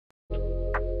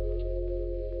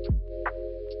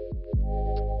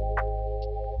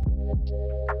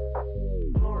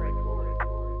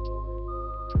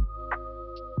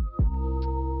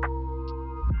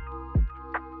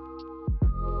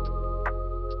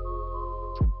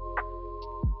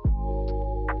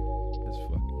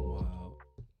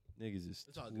is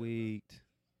It's all good, bro. tweaked.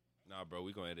 Nah, bro,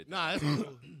 we gonna edit that. Nah, that's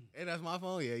cool. Hey, that's my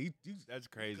phone. Yeah, you That's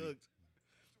crazy. cooked.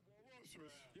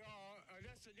 Yo,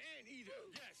 that's an anteater.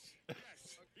 Yes. Yeah.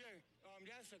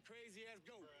 That's a crazy ass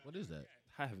goat. What is that?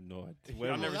 I have no idea.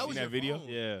 Y'all never that seen was that your video? phone.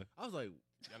 Yeah. I was like,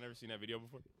 Y'all never seen that video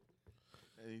before?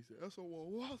 And he said, that's a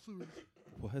walrus.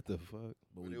 What the fuck?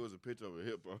 But it was a picture of a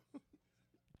hippo.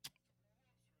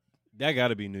 That got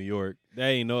to be New York. That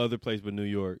ain't no other place but New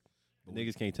York. But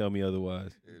Niggas can't tell me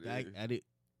otherwise. back at it.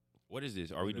 What is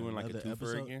this? Are we doing like a Another twofer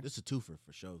episode? again? This is a twofer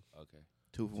for sure. Okay.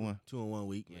 2 for 1. 2 in 1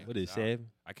 week. Yeah. What is Nah. 7?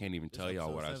 I can't even This tell y'all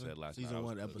episode what I 7, said last night. Season I was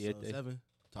 1, cooked. episode Yeah, 7.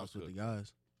 Talks with the cooked.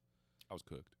 guys. I was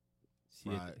cooked.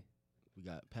 Fried. We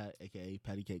got Pat, a.k.a.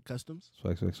 Patty Cake Customs.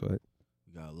 Swag.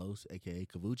 We got Los, a.k.a.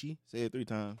 Kavuchi. Say it 3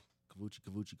 times.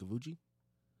 Kavuchi.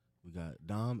 We got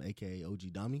Dom, a.k.a. OG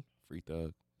Dami. Free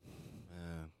thug.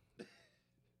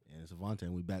 And it's Avante,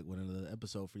 and we back with another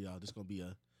episode for y'all. This going to be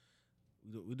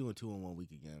we're doing 2 in 1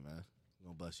 week again, man. We're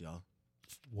going to bless y'all.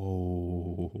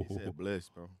 Whoa. He said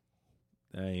blessed, bro.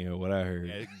 That ain't what I heard.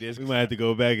 Yeah, this We might have to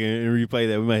go back and replay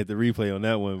that. We might have to replay on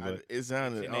that one. But It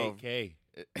sounded in off. 8K.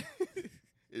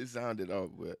 It sounded off,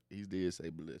 but he did say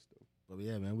blessed, though. But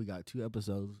yeah, man, we got 2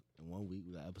 episodes in 1 week.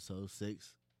 We got episode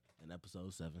 6 and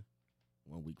episode 7.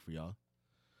 1 week for y'all.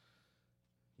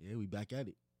 Yeah, we back at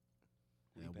it.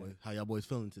 We Yeah, back. boy, how y'all boys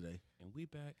feeling today? And we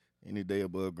back. Any day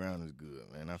above ground is good,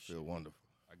 man. I feel wonderful.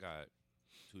 I got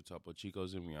 2 Topo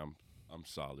Chicos in me. I'm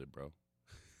solid, bro.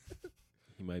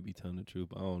 he might be telling the truth.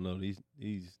 I don't know.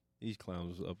 These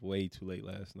clowns was up way too late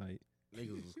last night.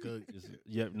 Niggas was cooked.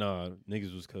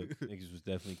 Niggas was cooked. Niggas was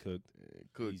definitely cooked.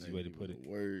 Cooked Easy ain't way to even put a it.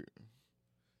 Word.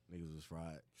 Niggas was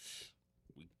fried.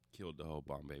 We killed the whole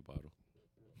Bombay bottle.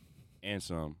 And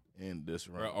some. And this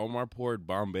Bro, round. Omar poured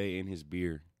Bombay in his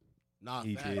beer Nah,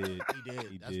 He fact. did. He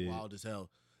did. He That's did. wild as hell.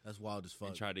 That's wild as fuck.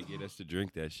 and tried to get us to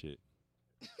drink that shit.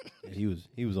 Yeah,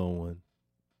 he was on one.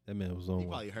 That man was on He one.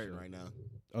 probably hurting right now.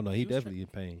 Oh no, he He was definitely in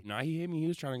pain. Nah, he hit me. He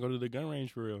was trying to go to the gun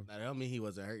range for real. That don't mean he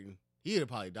wasn't hurting. He'd have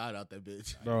probably died out that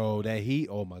bitch. Bro, that heat.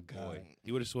 Oh my god. Boy,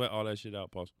 he would have sweat all that shit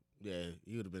out, Paul. Yeah,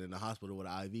 he would have been in the hospital with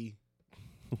an IV.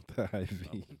 The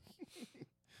IV.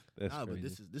 That's Nah, crazy.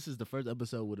 but this is the first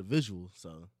episode with a visual,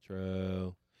 so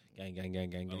True. Gang.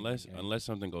 Unless gang. unless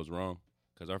something goes wrong,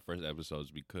 because our first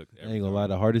episodes be cooked. I ain't gonna lie.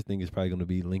 The hardest thing is probably gonna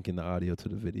be linking the audio to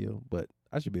the video, but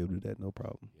I should be able to do that, no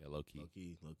problem. Yeah, low key.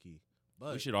 low key.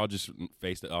 But We should all just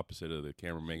face the opposite of the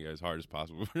camera, make it as hard as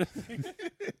possible.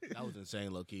 that was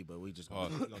insane, low key. But we just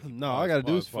Pause. we gonna keep- No, all I gotta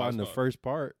do is pause, find the pause. first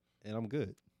part, and I'm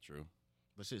good. True.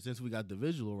 But shit, since we got the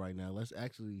visual right now, let's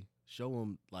actually show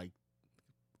him like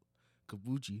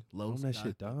Kabuchi. Show Los him that got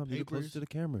shit, Dom. You close papers. to the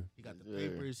camera. He got the Yeah.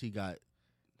 papers. He got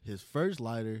his first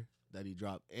lighter that he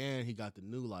dropped, and he got the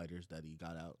new lighters that he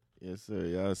got out. Yes, sir.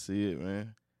 Y'all see it,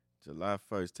 man. July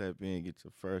 1st, tap in, get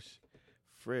your fresh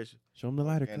Show him the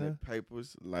lighter, and cuz. the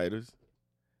papers, lighters,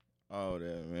 all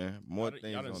that, man. More Y'all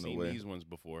things done on the seen way. these ones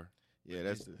before. Yeah,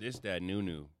 that's this that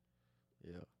new.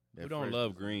 yeah. Who that don't first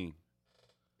love one. green?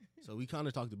 So we kind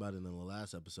of talked about it in the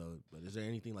last episode, but is there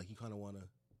anything like you kind of want to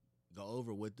go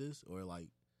over with this, or like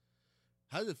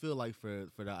how does it feel like for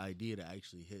the idea to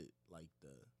actually hit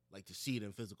like to see it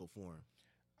in physical form?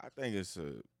 I think it's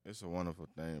a wonderful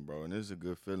thing, bro, and it's a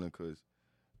good feeling because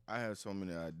I have so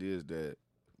many ideas that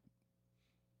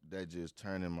just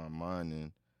turn in my mind,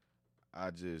 and I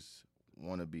just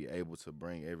want to be able to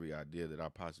bring every idea that I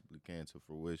possibly can to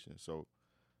fruition. So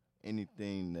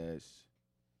anything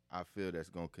I feel that's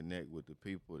gonna connect with the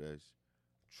people, that's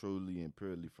truly and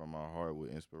purely from my heart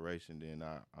with inspiration, then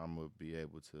I'm gonna be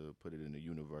able to put it in the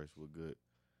universe with good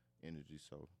energy.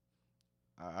 So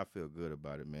I feel good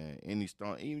about it, man. Any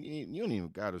storm, you don't even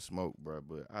gotta smoke, bro.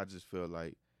 But I just feel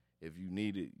like if you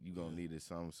need it, you gonna need it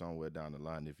somewhere down the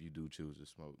line if you do choose to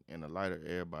smoke. And a lighter,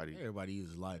 everybody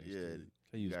uses lighters. yeah, too.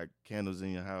 Can I you use, got candles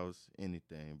in your house,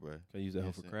 anything, bro. can I use that hoe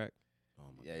Yes, for sir. crack? Oh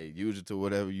my Yeah, use it to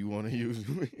whatever you want to use.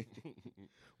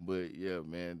 But yeah,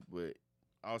 man. But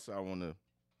also, I want to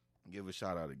give a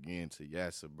shout out again to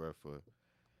Yasser, bro, for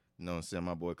what I'm saying,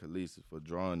 my boy Khaleesi for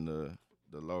drawing the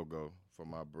logo for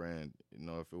my brand.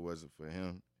 If it wasn't for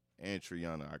him and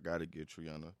Triana, I gotta give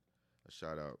Triana a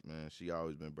shout out, man. She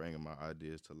always been bringing my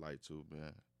ideas to light too,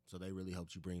 man. So they really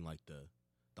helped you bring like the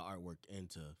artwork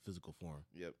into physical form.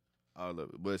 Yep, all of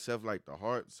it. But except like the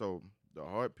heart. So the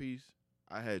heart piece,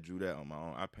 I had drew that on my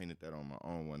own. I painted that on my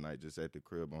own one night, just at the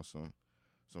crib on some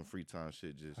free time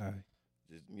shit. Just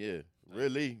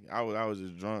really. I was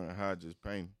just drunk and high, just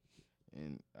painting,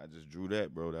 and I just drew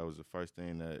that, bro. That was the first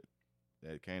thing that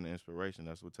came to inspiration.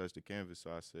 That's what touched the canvas.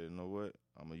 So I said, you know what?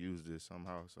 I'm gonna use this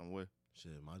somehow, some way.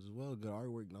 Shit, might as well good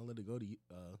artwork. Don't let it go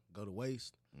to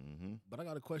waste. Mm-hmm. But I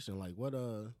got a question. Like,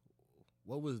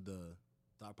 what was the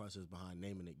thought process behind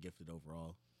naming it Gifted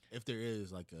overall? If there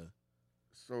is like a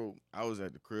So I was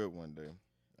at the crib one day,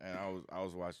 and I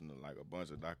was watching like a bunch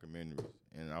of documentaries,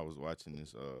 and I was watching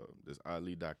this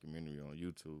Ali documentary on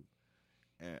YouTube,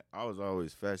 and I was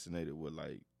always fascinated with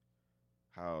like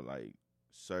how like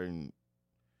certain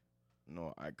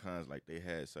icons, like they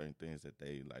had certain things that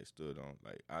they like stood on.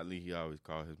 Like Ali, he always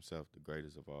called himself the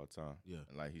greatest of all time. Yeah.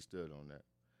 And like he stood on that.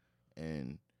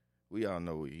 And we all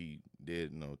know what he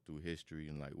did, through history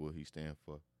and like what he stand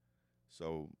for.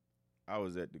 So I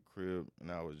was at the crib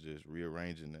and I was just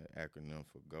rearranging the acronym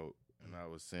for GOAT. And I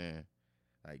was saying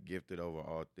like gifted over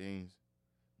all things.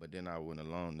 But then I went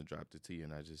along to drop the T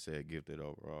and I just said gifted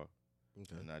overall.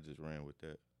 okay, And I just ran with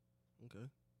that. okay.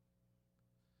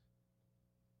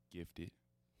 Gifted.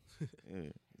 Yeah.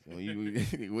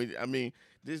 I mean,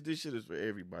 this shit is for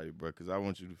everybody, bro. Because I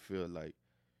want you to feel like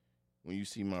when you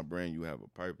see my brand, you have a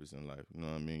purpose in life. You know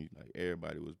what I mean? Like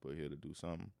everybody was put here to do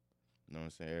something. You know what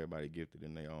I'm saying? Everybody gifted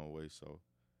in their own way. So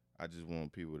I just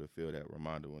want people to feel that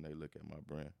reminder when they look at my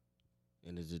brand.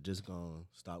 And is it just gonna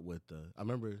stop with the? I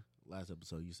remember last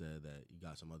episode you said that you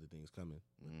got some other things coming.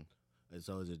 Mhm. And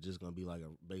so is it just gonna be like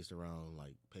based around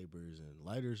like papers and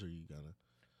lighters, or you gonna?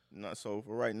 No, so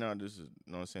for right now, this is,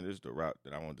 you know what I'm saying, this is the route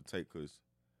that I want to take. Because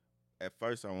at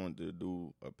first I wanted to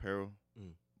do apparel,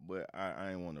 but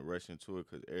I ain't want to rush into it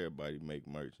because everybody make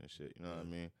merch and shit. You know what I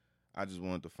mean? I just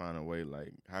wanted to find a way,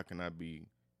 like, how can I be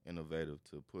innovative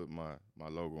to put my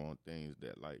logo on things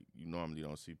that, like, you normally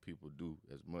don't see people do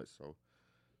as much. So,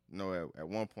 at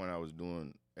one point I was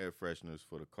doing air fresheners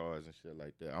for the cars and shit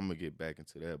like that. I'm going to get back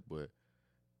into that. But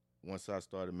once I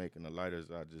started making the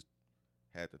lighters, I just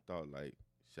had the thought, like,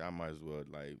 shit, I might as well,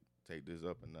 like, take this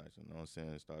up a notch, you know what I'm saying,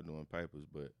 and start doing papers.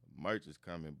 But merch is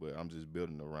coming, but I'm just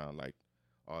building around, like,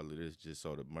 all of this just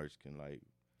so the merch can, like,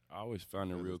 I always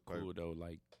found it Because real it's perfect. cool though.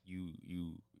 Like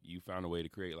you found a way to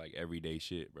create like everyday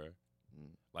shit, bro.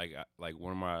 Like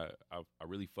one of my I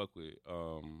really fuck with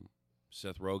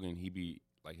Seth Rogen. He be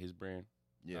like his brand.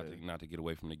 yeah. Not to get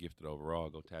away from the Gifted overall.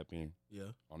 Go tap in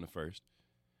Yeah. on the first.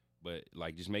 But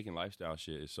like just making lifestyle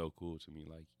shit is so cool to me.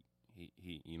 Like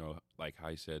he like how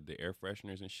he said the air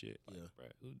fresheners and shit. Like, Yeah. bro,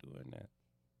 who doing that?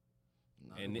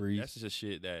 Nah, And Breeze. that's just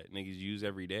shit that niggas use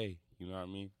every day. You know what I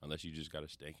mean? Unless you just got a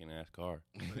stinking ass car.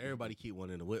 but everybody keep one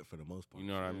in the whip for the most part. You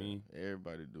know what I Yeah, mean?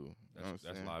 Everybody do. You know what I'm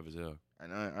That's saying? live as hell.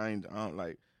 And I don't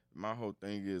like, my whole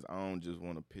thing is I don't just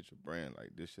want to pitch a brand. Like,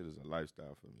 this shit is a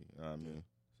lifestyle for me. You know what I mean?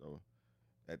 So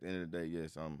at the end of the day,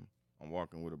 yes, I'm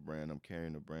walking with a brand. I'm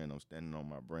carrying a brand. I'm standing on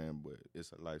my brand, but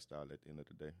it's a lifestyle at the end of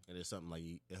the day. And it's something like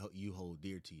you hold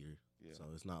dear to your. Yeah. So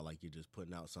it's not like you're just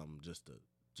putting out something just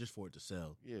for it to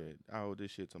sell. Yeah, I hold this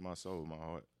shit to my soul, my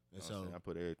heart. And You know what I'm so saying? I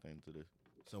put everything into this.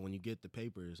 so when you get the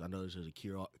papers, I notice there's a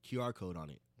QR code on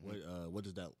it. Mm-hmm. What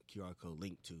does that QR code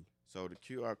link to? So the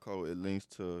QR code, it links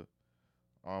to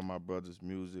all my brothers'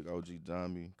 music, OG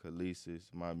Zombie, Khaleesi's,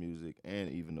 my music, and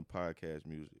even the podcast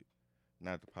music.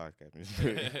 Not the podcast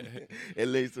music. It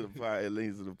links to the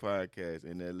podcast,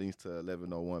 and that links to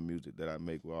 1101 music that I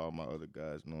make with all my other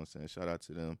guys. You know what I'm saying? Shout out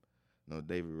to them.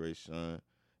 David Ray Sean,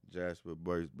 Jasper,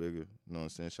 Burks Bigger. You know what I'm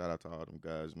saying? Shout out to all them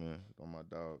guys, man. All my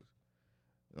dogs.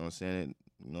 You know what I'm saying?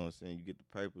 You know what I'm saying? You get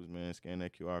the papers, man. Scan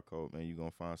that QR code, man. You're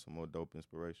going to find some more dope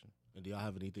inspiration. And do y'all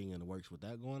have anything in the works with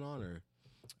that going on, or?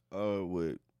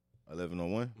 With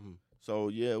 1101. Mhm. So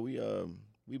yeah,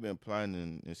 we've been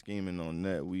planning and scheming on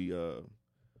that.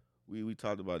 We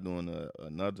talked about doing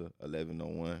another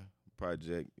 1101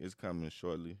 project. It's coming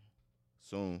shortly,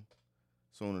 sooner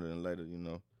than later,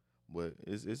 But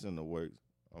it's in the works.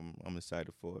 I'm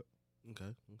excited for it.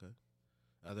 Okay.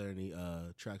 Are there any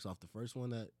tracks off the first one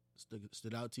that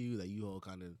stood out to you that you hold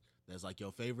kind of that's like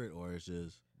your favorite, or it's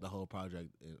just the whole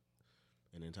project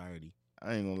in entirety?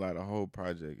 I ain't gonna lie, the whole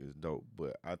project is dope,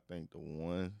 but I think the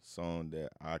one song that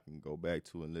I can go back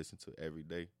to and listen to every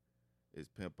day is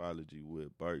Pimpology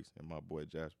with Burks and my boy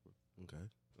Jasper. Okay.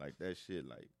 Like that shit,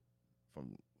 like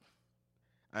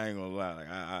I ain't gonna lie, like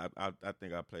I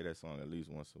think I play that song at least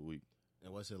once a week.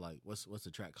 And what's it like? What's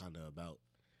the track kind of about?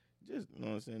 Just, you know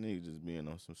what I'm saying, niggas just being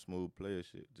on some smooth player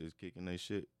shit, just kicking they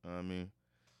shit. You know what I mean?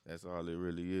 That's all it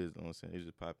really is. You know what I'm saying? It's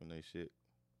just popping they shit.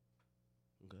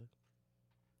 Okay.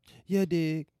 Yeah,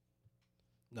 dig.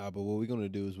 Nah, but what we're gonna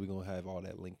do is we're gonna have all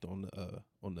that linked on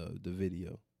the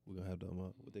video. We're gonna have them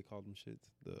what they call them shits.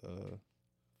 The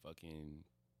Fucking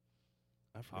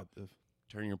I forgot the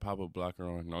turn your pop-up blocker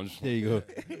on. No, I'm just there you go.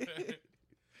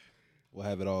 We'll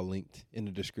have it all linked in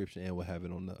the description, and we'll have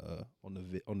it on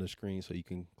the screen so you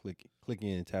can click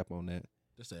in and tap on that.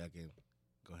 Just say I can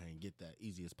go ahead and get that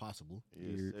easy as possible.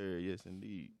 Yes, sir. Yes,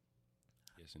 indeed.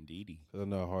 Yes, indeedy. Cause I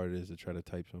know how hard it is to try to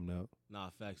type something out. Nah,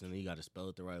 facts, and then you got to spell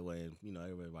it the right way, and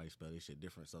everybody spell this shit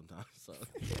different sometimes. So,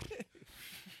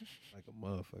 Like a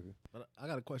motherfucker. but I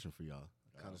got a question for y'all.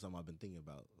 Kind of something I've been thinking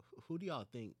about. Who do y'all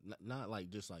think, not like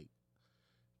just like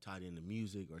tied into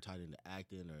music or tied into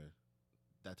acting or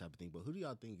that type of thing, but who do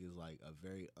y'all think is like a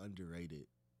very underrated,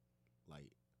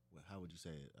 like, how would you say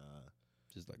it?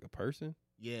 Just like a person,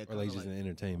 Yeah, or like kinda just an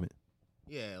entertainment.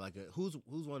 yeah, like who's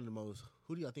one of the most?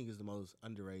 Who do y'all think is the most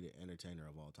underrated entertainer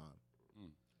of all time?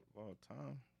 Of all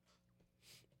time.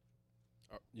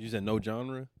 You said no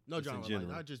genre. No Just in genre, like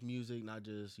general. not just music, not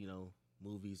just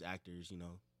movies, actors.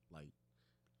 Like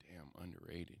Damn,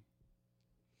 underrated.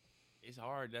 It's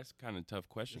hard. That's kind of a tough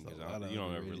question There's a because lot of you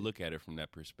don't ever underrated. look at it from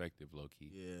that perspective, low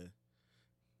key. yeah,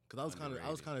 because I was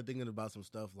Underrated. kind of thinking about some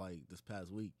stuff like this past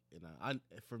week, and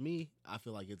for me, I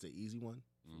feel like it's an easy one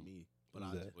for me. But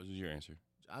Who's that? What was your answer?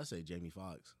 I say Jamie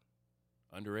Foxx.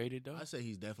 Underrated though. I say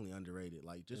he's definitely underrated.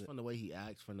 Like just from the way he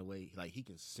acts, from the way like he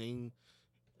can sing.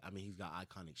 I mean, he's got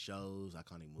iconic shows,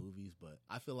 iconic movies, but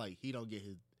I feel like he don't get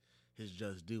his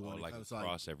just due when it like comes to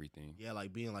across everything. yeah,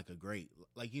 like being like a great,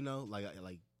 like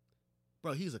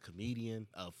bro, he's a comedian,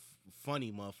 a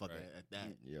funny motherfucker Right. at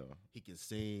that. Yeah. He can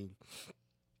sing,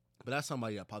 but that's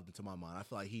somebody that popped into my mind. I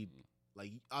feel like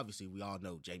like obviously we all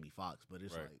know Jamie Foxx, but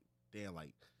it's Right. like damn,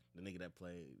 like the nigga that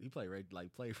played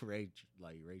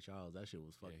Ray Charles. That shit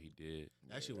was Yeah, fucking. he did.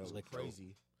 That shit was Electro.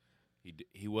 crazy.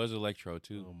 He was Electro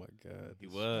too. Oh my god, He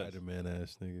this was. Spider-Man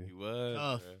ass nigga. He was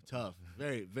bruh. Tough,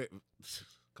 very, very.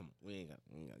 Come on, we ain't got.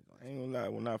 I ain't gonna lie,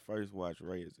 when I first watched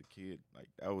Ray as a kid, like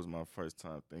that was my first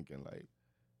time thinking like,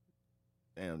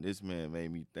 damn, this man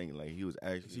made me think like he was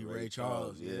actually he Ray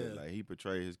Charles, yeah. Like he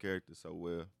portrayed his character so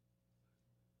well.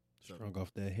 Strung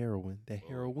off that heroin, that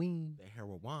heroin. The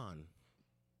heroin.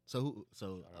 So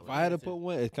If I had to put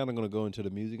one, it's kind of going to go into the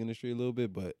music industry a little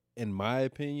bit, but in my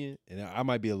opinion, and I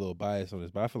might be a little biased on this,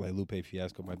 but I feel like Lupe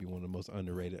Fiasco might be one of the most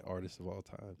underrated artists of all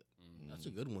time. that's a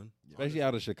good one, Especially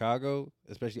out of Chicago,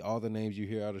 especially all the names you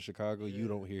hear out of Chicago, Yeah. you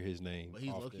don't hear his name. But he's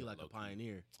often. low-key like a Low-key.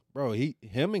 pioneer. Bro,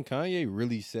 him and Kanye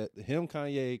really set him,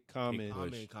 Kanye, Common.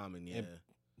 Common, yeah. And-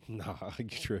 Nah, you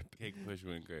tripping. Kick push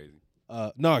went crazy.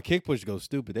 No, Kick Push goes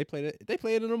stupid. They play it. They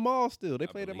play it in the mall still. They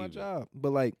I play it at my believe it. job.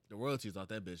 But like, The royalties off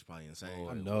that bitch probably insane. Oh,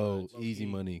 I it know was. easy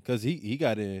Low-key. money because he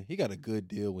got in. He got a good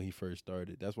deal when he first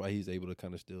started. That's why he's able to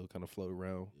kind of still kind of float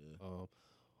around. Yeah. I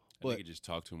But- think it just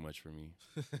talked too much for me.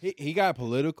 He got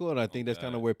political, and I think that's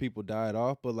kind of God. where people died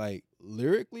off. But like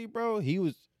lyrically, bro, he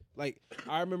was like,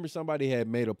 I remember somebody had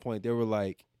made a point. They were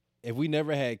like, if we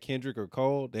never had Kendrick or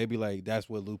Cole, they'd be like, that's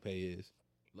what Lupe is.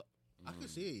 I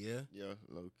could see it, yeah. Yeah,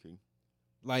 low key.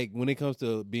 Like when it comes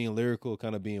to being lyrical,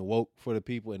 kind of being woke for the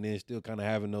people, and then still kind of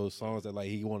having those songs that like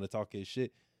he want to talk his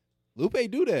shit. Lupe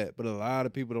do that, but a lot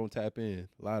of people don't tap in.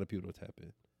 A lot of people don't tap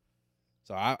in.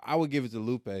 So I would give it to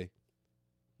Lupe.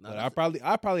 But I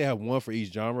probably have one for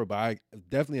each genre, but I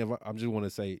definitely I'm just want to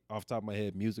say off the top of my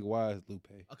head, music wise, Lupe.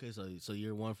 Okay, so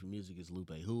your one for music is Lupe.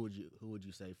 Who would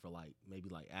you say for like maybe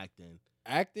like acting?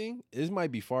 Acting, this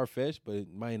might be far fetched, but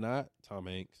it might not. Tom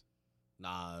Hanks.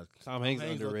 Nah, Tom Hanks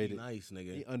low-key underrated. Nice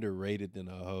nigga. He underrated than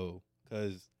a hoe.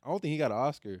 Cause I don't think he got an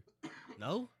Oscar.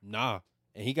 No, Nah.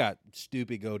 And he got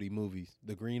stupid goaty movies.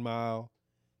 The Green Mile.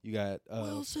 You got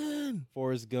Wilson.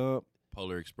 Forrest Gump.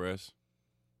 Polar Express.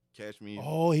 Catch me.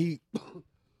 Oh, he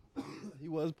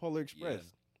was Polar Express.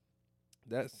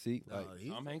 That's see, like Nah,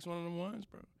 he's- Tom Hanks one of them ones,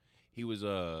 bro. He was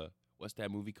what's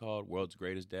that movie called? World's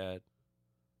Greatest Dad.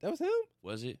 that was him?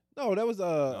 Was it? No, that was No,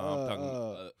 I'm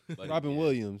talking Buddy, Robin yeah.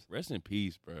 Williams. Rest in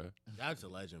peace, bro. That's a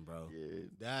legend, bro. Yeah.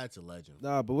 That's a legend.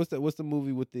 Nah, but what's the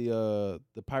movie with the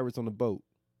pirates on the boat?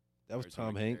 That was Pirates of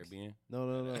Tom the Hanks. Caribbean.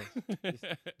 No.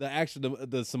 The actual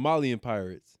the Somalian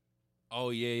pirates.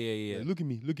 Oh yeah. Like, look at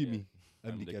me. Yeah.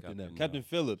 I'm the the captain now. captain Captain now.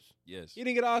 Phillips. Yes. He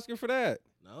didn't get an Oscar for that.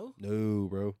 No, No,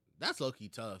 bro. that's low key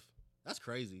tough. That's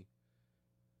crazy.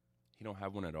 He don't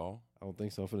have one at all. I don't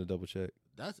think so. I'm finna double check.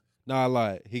 That's Nah, I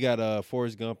lied. He got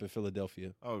Forrest Gump in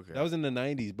Philadelphia. Okay. That was in the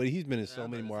 90s, but he's been in Yeah, so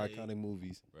I'm many about more to say- iconic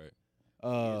movies. Right. He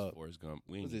is Forrest Gump.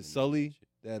 We ain't Was it even Sully? mentioned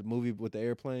That movie with the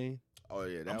airplane? Oh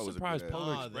yeah, shit. that I'm was surprised a good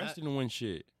Polar Ah, Express that- didn't win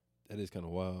shit. That is kind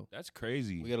of wild. That's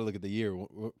crazy. We got to look at the year.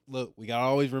 Look, we got to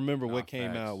always remember Nah, what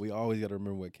came facts. out. We always got to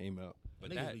remember what came out. but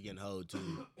niggas that be getting hoed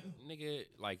too. nigga,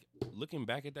 like looking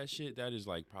back at that shit, that is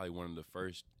like probably one of the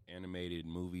first animated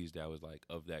movies that was like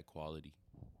of that quality.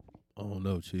 I don't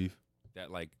know, Chief.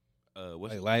 That like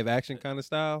what's Like it, live action kind of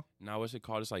style? now what's it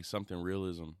called? It's like something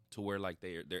realism to where like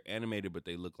they're animated but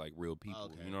they look like real people.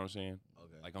 Okay. You know what I'm saying?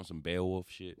 Okay, Like on some Beowulf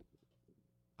shit.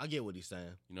 I get what he's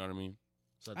saying. You know what I mean?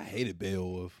 So I hated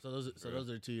Beowulf. So those are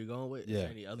the two you're going with. Is Yeah. there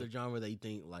any other genre that you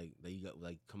think like that you got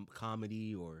like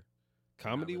comedy or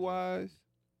Comedy really. wise,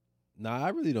 nah, I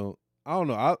really don't. I don't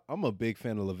know. I'm a big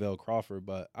fan of Lavelle Crawford,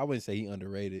 but I wouldn't say he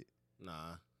underrated.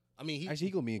 nah? I mean, Actually,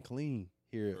 he gonna be in Clean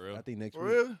For here. real? I think next For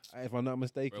week, real? if I'm not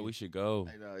mistaken. Bro, we should go.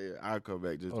 Hey, no, yeah, I'll come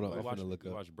back just Hold to on, watch. I'm finna look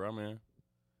up. Watch Bro, man.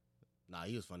 nah,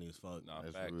 he was funny as fuck. Nah,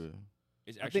 That's facts. real.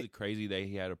 It's I actually think- crazy that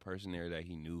he had a person there that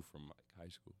he knew from like high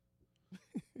school.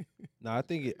 Nah, I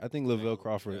think Lavelle That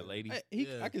Crawford. lady.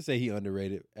 Yeah. I can say he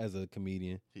underrated as a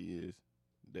comedian. He is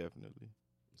definitely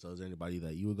So is there anybody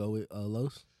that you would go with,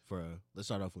 Los? For let's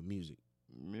start off with music,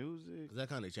 music. because that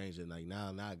kind of changed it. Like now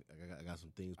I got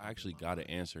some things. I actually got an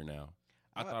answer now.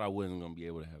 I What? thought I wasn't gonna be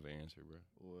able to have an answer, bro.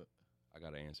 What? I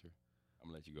got an answer. I'm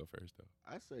gonna let you go first though.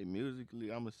 I say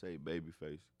musically, I'm gonna say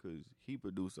Babyface because he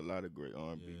produced a lot of great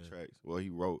R&B Yeah. tracks. Well, he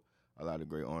wrote a lot of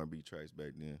great R&B tracks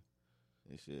back then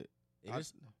and shit. It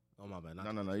is. Oh my bad.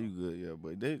 No, you good, yeah.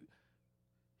 But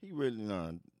he really,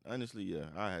 honestly, yeah,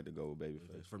 I had to go with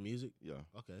Babyface. For music. Yeah.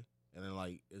 Okay. And then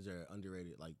like, is there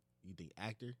underrated like you think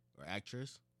actor or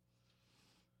actress?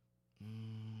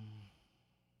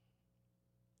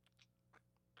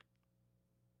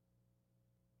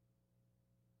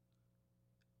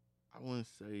 I wouldn't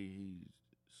say he's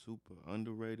super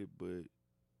underrated, but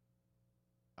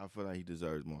I feel like he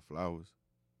deserves more flowers.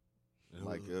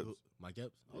 Mike Epps. Mike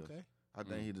Epps. Yeah. Okay. I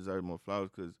think he deserves more flowers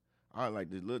because I like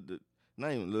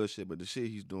not even little shit, but the shit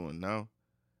he's doing now,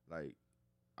 like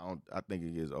I think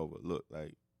it gets overlooked.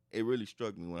 Like it really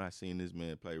struck me when I seen this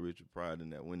man play Richard Pryor in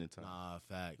that Winning Time. Nah,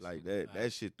 facts. Like that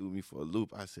Facts. shit threw me for a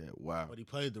loop. I said, wow. But he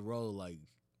played the role like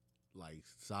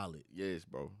solid. Yes,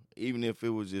 bro. Even if it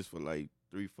was just for like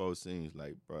 3-4 scenes,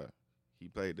 like, bro, he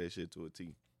played that shit to a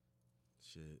T.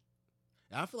 Shit.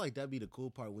 And I feel like that'd be the cool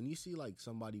part when you see like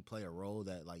somebody play a role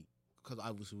that like, because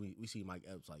obviously we see Mike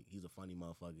Epps, like he's a funny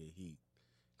motherfucker. He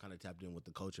kind of tapped in with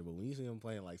the culture, but when you see him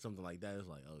playing like something like that, it's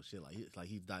like, oh shit, like it's like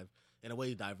he's in a way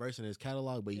he's diverse in his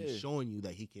catalog, but he's Yeah. showing you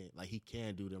that he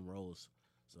can do them roles.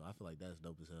 So I feel like that's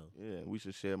dope as hell. Yeah, we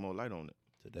should shed more light on it.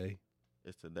 Today,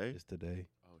 It's today. it's today.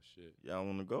 Oh shit. Y'all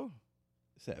want to go?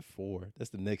 It's at 4. That's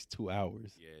the next 2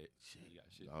 hours. Yeah. You got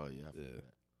shit. Oh, yeah. I Yeah. forgot.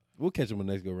 We'll catch him on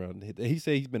the next go round. He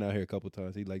said he's been out here a couple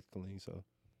times. He likes Clean, so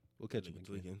we'll catch him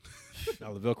Nigga again. tweaking.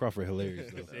 Now Lavelle Crawford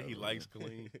hilarious though. Said he likes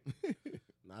clean.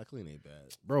 Nah, clean ain't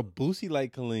bad. Bro, Boosie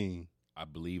like Colleen. I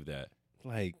believe that.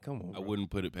 Like, come on. I bro.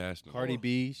 wouldn't put it past him. Cardi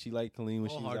B, she liked Colleen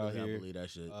when she was out Wholeheartedly, I here. believe that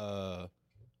shit. I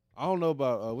don't know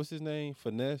about what's his name,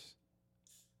 Finesse.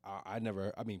 I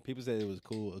never. I mean, people said it was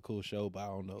a cool show, but I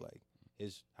don't know like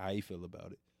how he feel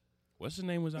about it. What's his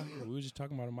name was out here? We were just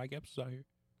talking about him. Mike Epps was out here.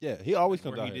 Yeah, he always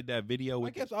comes Where out. he Here. did that video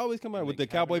with Mike Epps always come out and with the the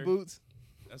cowboy Cavender. boots.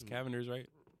 that's Cavender's, right?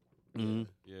 Mm-hmm.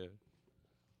 Yeah.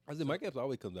 I said Mike Epps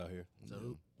always comes out here.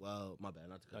 So, well, my bad,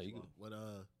 not to No, cut you you good. off.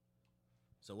 What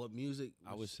so what music?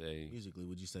 I would say musically,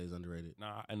 would you say is underrated?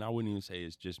 nah, and I wouldn't even say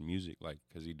it's just music, like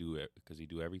because he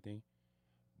do everything.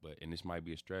 But and this might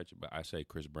be a stretch, but I say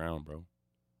Chris Brown, bro.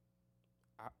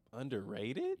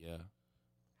 Underrated? Yeah,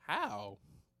 How?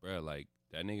 bro. Like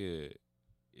that nigga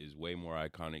is way more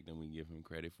iconic than we give him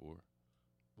credit for.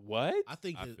 What? I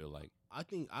think I feel like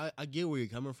I get where you're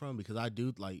coming from because I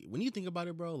do like when you think about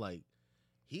it, bro. Like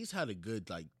he's had a good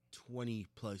like 20+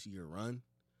 year run,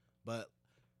 but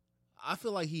I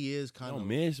feel like he is kind don't of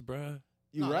miss, bro.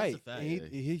 You're No, that's right. a fact. And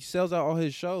he sells out all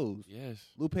his shows. Yes,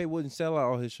 Lupe wouldn't sell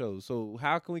out all his shows. So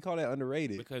how can we call that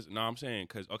underrated? because no, I'm saying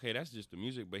because okay, that's just the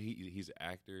music, but he's an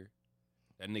actor.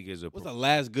 That nigga is a What's the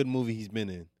last good movie he's been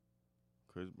in?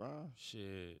 Chris Brown.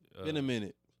 shit. Been a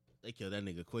minute. they killed that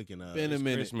nigga quick and Been a It's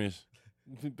minute. Christmas.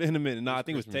 Been a minute. No, I It's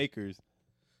think it was Christmas. Takers.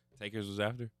 Takers was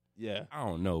after. Yeah. I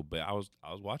don't know, but I was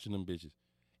watching them bitches,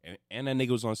 and that nigga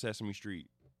was on Sesame Street,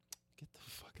 Get the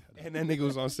fuck out of and that nigga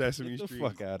was on Sesame Get the Street.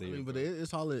 fuck out of I here. mean, but bro.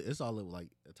 it's all like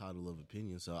a title of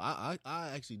opinion. So I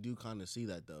actually do kind of see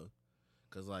that though,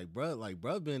 cause like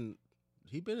bruh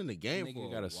he been in the game Nigga for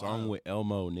got a a song while. with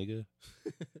Elmo, nigga.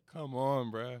 Come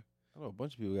on, bruh. I know a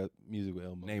bunch of people got music with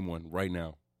Elmo. Name one right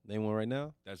now. Name one right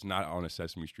now. That's not on a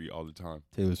Sesame Street all the time.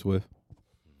 Taylor Swift.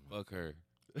 Fuck her.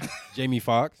 Jamie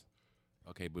Foxx.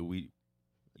 Okay, but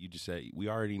you just said we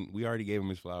already gave him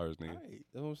his flowers, nigga. Right.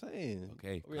 That's what I'm saying.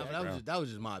 Okay. We No, got but Brown. that was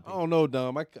just my I opinion. don't know,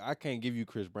 Dom. I can't give you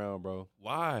Chris Brown, bro.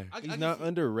 Why? I He's can not see-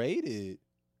 underrated.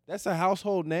 That's a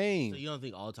household name. So you don't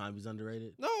think all time he's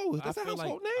underrated? No, that's a I feel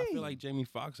household like, name. I feel like Jamie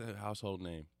Foxx a household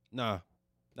name. Nah,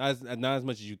 not as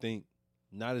much as you think.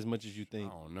 Not as much as you I think.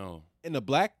 don't know. In the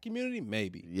black community,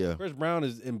 maybe. Yeah. Chris Brown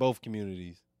is in both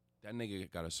communities. That nigga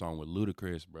got a song with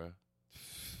Ludacris, bruh.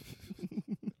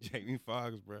 Jamie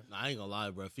Foxx, bro. Nah, I ain't gonna lie,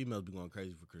 bro. Females be going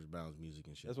crazy for Chris Brown's music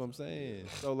and shit. That's what I'm so, saying.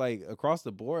 yeah. So like across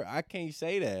the board, I can't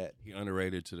say that. He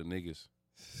underrated to the niggas.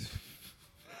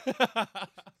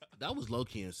 That was low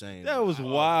key insane. That bro. was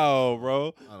wild,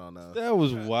 bro. I don't know. That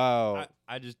was wild.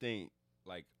 I just think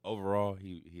like overall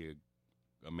he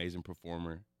a amazing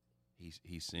performer.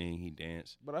 He sing, he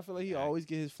dance. But I feel like he Act. always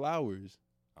get his flowers.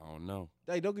 I don't know.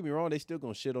 Like, don't get me wrong, they still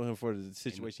gonna shit on him for the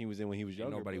situation he was in when he was Ain't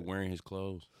younger. nobody but- wearing his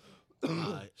clothes.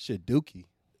 Shit, Dookie.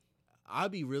 I'd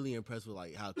be really impressed with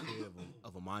like how clear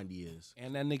of a mind he is.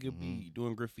 And that nigga be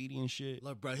doing graffiti and shit.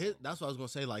 Look, bro, that's what I was gonna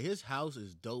say. Like his house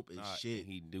is dope as Nah, shit.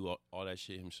 He do all that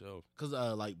shit himself. Cause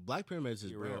like Black Pyramids is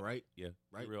He a brand, real- right? Yeah,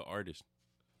 Right. He a real artist.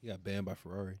 He got banned by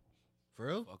Ferrari. For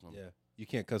real? Fuck him. Yeah. You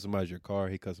can't customize your car.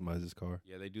 He customized his car.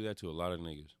 Yeah, they do that to a lot of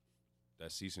niggas.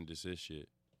 That cease and desist shit.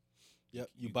 Yep.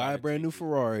 You, You buy a gotta brand new take it-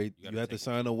 Ferrari, you you, gotta have to take it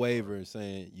sign to a the waiver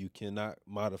saying you cannot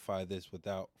modify this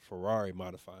without Ferrari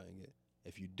modifying it.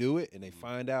 If you do it and they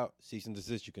find out, cease and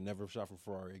desist, you can never shop from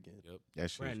Ferrari again. Yep. That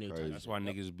shit's Brand new type. crazy. That's why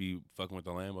niggas be fucking with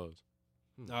the Lambos.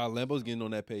 Nah, Lambo's getting on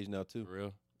that page now too. For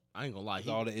real. I ain't gonna lie. With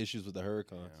all the issues with the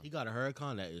Huracans. Yeah. He got a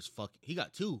Huracan that is fuck. He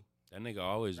got two. That nigga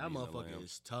always That be in the motherfucker Lamb.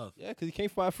 is tough. Yeah, because he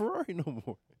can't fly a Ferrari no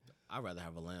more. I'd rather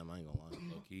have a Lamb. I ain't gonna lie.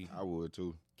 Low key. I would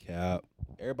too. Cap.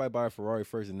 Everybody buy a Ferrari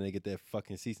first and then they get that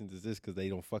fucking cease and desist because they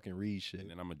don't fucking read shit.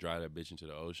 And then I'm gonna drive that bitch into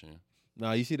the ocean.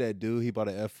 Nah, you see that dude, he bought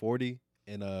an F40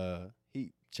 and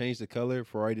he changed the color.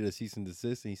 Ferrari did a cease and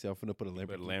desist and he said, I'm finna put a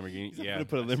But a Lamborghini. Lamborghini, He's yeah. finna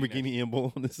put a I seen that. Lamborghini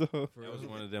emblem on this song. That was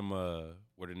one of them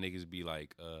where the niggas be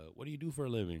like, what do you do for a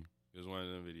living? It was one of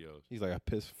them videos. He's like, I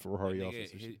pissed Ferrari That off. nigga, or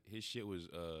some shit. his shit was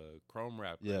chrome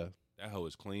wrap. Yeah. That hoe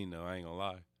is clean though, I ain't gonna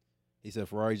lie. He said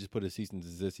Ferrari just put a cease and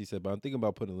desist. He said, but I'm thinking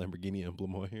about putting a Lamborghini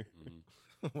emblem on here.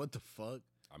 Mhm. What the fuck?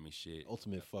 I mean shit.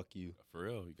 Ultimate fuck you. For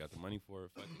real, you got the money for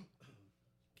it. Fuck it.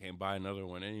 Can't buy another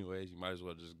one anyways. You might as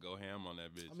well just go ham on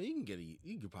that bitch. I mean, you can get a.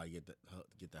 You could probably get that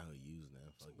hoe used now.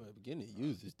 Fuck it. But getting it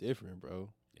used is different, bro.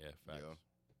 yeah, facts. Yeah.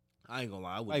 I ain't gonna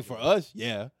lie. I Like wouldn't for give a- us,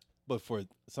 yeah. But for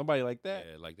somebody like that,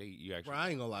 Yeah, like you actually. Bro, I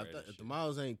ain't gonna lie. wear that If the shit.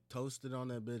 miles ain't toasted on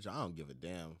that bitch, I don't give a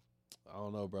damn. I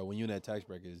don't know, bro. When you in that tax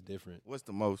bracket, it's different. What's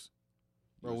the most?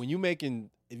 Bro, when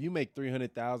if you make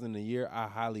 300,000 a year, I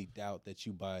highly doubt that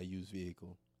you buy a used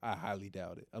vehicle. I highly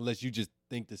doubt it, unless you just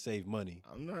think to save money.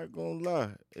 I'm not gonna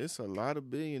lie. It's a lot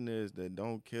of billionaires that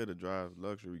don't care to drive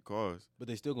luxury cars. But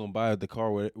they still gonna buy the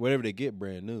car whatever they get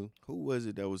brand new. Who was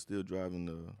it that was still driving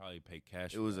the? Probably pay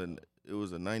cash. It for was that, it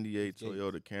was a '98 Gates.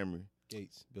 Toyota Camry.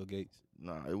 Bill Gates.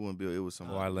 Nah, it wasn't Bill. It was some.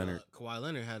 Kawhi Leonard. Kawhi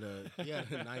Leonard had a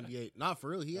 98. Not for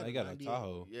real. He had Nah, he a got a 98.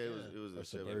 Tahoe. Yeah, it was Or a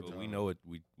Suburban. Yeah, Chevy. but we Tahoe. know it.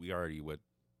 We already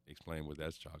explained what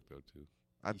that's chalked up to.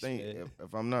 I He think said-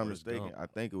 if I'm not Forrest mistaken, Gump. I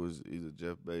think it was either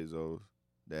Jeff Bezos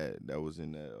that was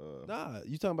in that. Nah,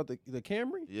 you talking about the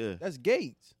Camry? Yeah. That's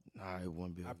Gates. Nah, it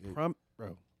wasn't Bill I Gates.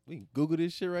 bro. We can Google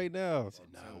this shit right now.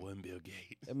 Nah, it wasn't Bill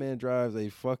Gates. That man drives a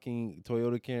fucking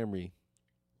Toyota Camry.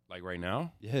 Like right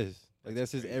now, Yes, like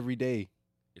that's his crazy. everyday.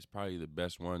 it's probably the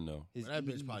best one though. His But that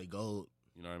bitch EV. probably gold.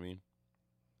 You know what I mean?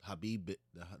 Habib,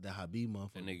 the Habib That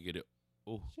motherfucker. nigga get it.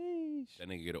 Oh, Sheesh. that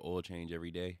nigga get an oil change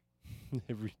every day.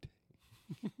 every day.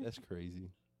 That's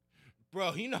crazy.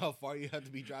 Bro, you know how far you have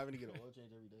to be driving to get an oil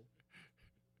change every day?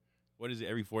 What is it?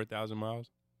 Every 4,000 miles?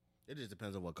 It just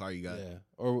depends on what car you got. Yeah,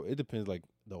 or it depends like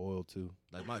the oil too.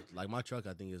 Like my truck,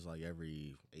 I think is like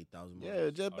every 8,000 miles. Yeah,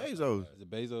 Jeff Oh, that's Bezos. not bad. Is it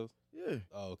Bezos? Yeah,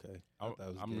 Oh, okay. I thought that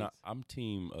was I'm Gates. not. I'm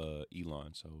team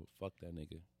Elon. So fuck that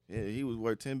nigga. yeah, he was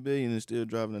worth $10 billion and still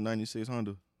driving a '96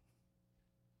 Honda.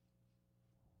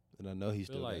 And I know he feel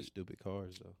still got like- stupid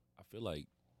cars though. I feel like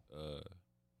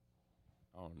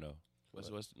I don't know. What's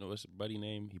the buddy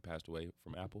name? He passed away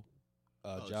from Apple.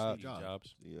 Oh, Jobs. Steve Jobs.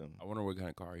 Jobs. Yeah, I wonder what kind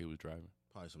of car he was driving.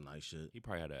 Probably some nice shit. He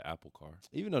probably had an Apple car,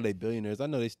 Even though they billionaires, I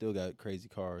know they still got crazy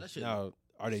That cars. shit- Now,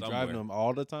 are they Somewhere. driving them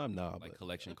all the time? Nah, like but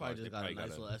collection They probably cars. just They got a probably nice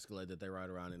got little Escalade that they ride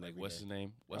around in like every what's day. his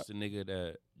name? What's the nigga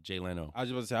that Jay Leno? I was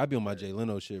just about to say I'd be on my Jay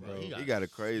Leno shit, Bro, bro. he he got a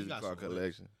crazy he got car some whips.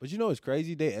 collection. But you know what's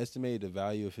crazy? They estimated the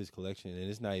value of his collection, and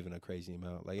it's not even a crazy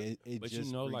amount. Like it But you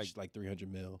just know, reached like 300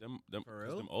 mil. Them, For 'cause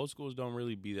real? them old schools don't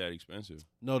really be that expensive.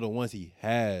 No, the ones he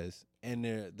has, and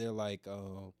they're like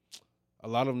a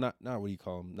lot of them not what do you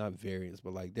call them? Not variants,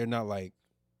 but like they're not like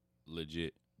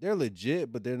Legit. they're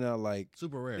legit, but they're not like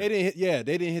Super rare. they didn't hit. Yeah,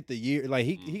 they didn't hit the year. Like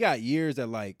he got years that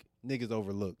like niggas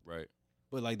overlooked. Right.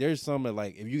 But like there's some that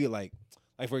like if you get like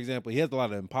for example, he has a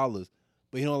lot of Impalas,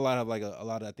 but he don't have like a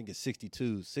lot of I think it's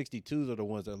 62s. 62s are the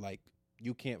ones that like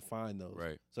you can't find those.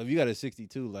 Right. So if you got a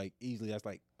 62, like easily that's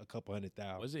like a couple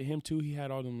 $100,000. Was it him too? He had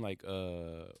all them like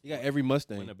You got every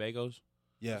Mustang. Winnebagos.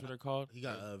 Yeah. That's what they're called. He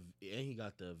got and he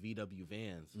got the VW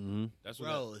vans. Mm-hmm. That's what.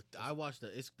 Bro, I watched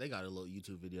they got a little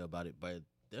YouTube video about it, but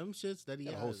them shits that he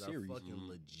Got a whole has are series. fucking Mhm.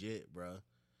 legit, bro.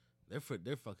 They're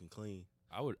fucking clean.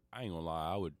 I ain't gonna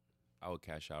lie. I would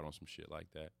cash out on some shit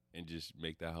like that and just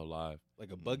make that whole live.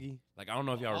 Like a buggy. Like I don't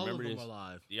know if y'all All remember of them this. are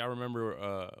live. Do y'all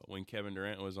remember when Kevin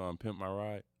Durant was on Pimp My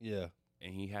Ride Yeah.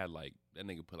 and he had like that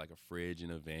nigga put like a fridge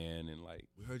in a van and like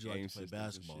We heard you like game to play systems and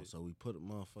basketball, shit. so we put a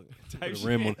motherfucking. type Put a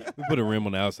rim on, we put a rim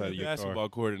on the outside of your basketball car.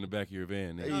 court in the back of your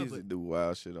van. They nigga. Nah, used to but- do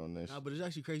wild shit on that. Nah, shit. but it's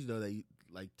actually crazy though that you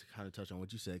like to kind of touch on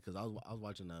what you said because I was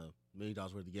watching $1 million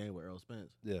worth of game with Earl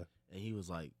Spence Yeah. and he was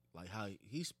like how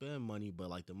he spend money, but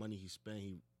like the money he spent,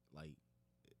 he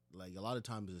like a lot of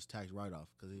times it's tax write off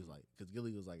because he was like because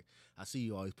Gilly was like, I see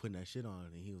you always putting that shit on,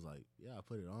 and he was like, yeah, I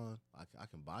put it on, I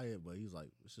can buy it, but he's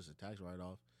like it's just a tax write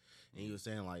off, and he was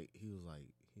saying like he was like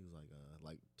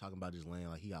talking about his land,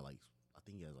 like he got like I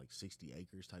think he has like 60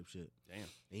 acres type shit, Damn. and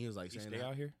he was like He saying stay that,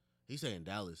 out here? he's saying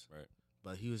Dallas, Right.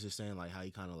 but he was just saying like how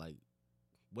he kind of like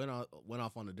went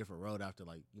off on a different road after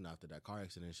like after that car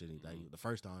accident and shit the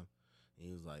first time. And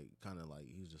he was like kind of like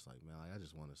he was just like, man, like, I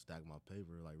just want to stack my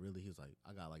paper. Like really, he was like,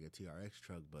 I got like a TRX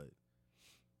truck, but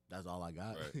that's all I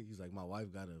got. Right. He's like, my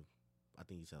wife got I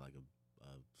think he said like a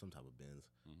some type of Benz,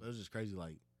 Mhm. but it was just crazy.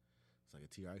 Like it's like a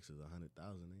TRX is 100,000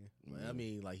 there. Like, I Mhm.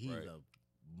 mean, like he's Right. a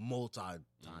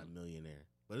multi-time millionaire,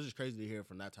 but it's just crazy to hear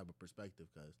from that type of perspective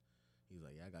because he's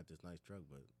like, yeah, I got this nice truck,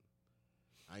 but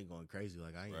I ain't going crazy.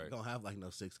 Like I ain't Right. gonna have like no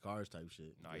 6 cars type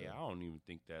shit. Nah, yeah, I don't even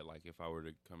think that like if I were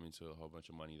to come into a whole bunch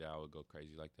of money that I would go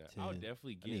crazy like that. I 10. would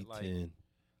definitely I need get like 10.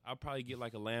 I'd probably get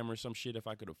like a Lamb or some shit if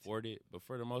I could afford it. But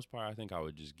for the most part, I think I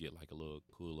would just get like a little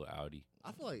cool little Audi.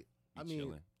 I feel like Be I mean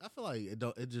chilling. I feel like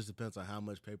it just depends on how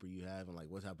much paper you have and like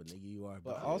what type of nigga you are.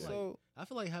 But I feel like- also, I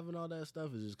feel like having all that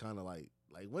stuff is just kind of like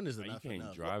when is Nah, you enough can't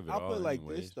enough? drive it I'll all put it like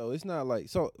anyways. this though. It's not like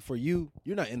so for you.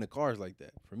 You're not in the cars like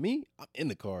that. For me, I'm in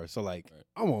the cars. So like, Right.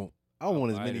 I want I'll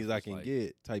as buy it many if as I it's can like-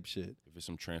 get. Type shit. If it's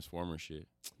some Transformer shit,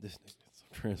 This nigga's some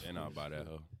transformer. then I'll buy that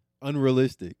hoe.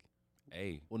 Unrealistic.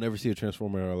 Hey, We'll never see a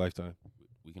transformer in our lifetime,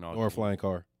 we can all or a do it. flying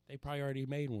car. They probably already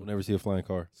made We'll one. never see a flying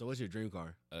car. So what's your dream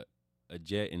car? A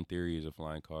jet in theory is a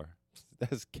flying car.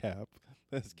 That's cap.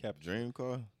 That's cap. Dream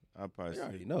car? I probably You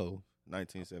already say know.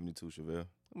 1972 Chevelle.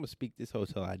 I'm gonna speak this whole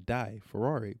till I die.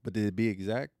 Ferrari, but did it be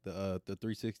exact? The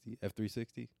 360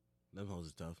 F360. Them hoes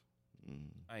is tough.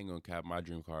 I ain't gonna cap my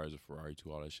dream car is a Ferrari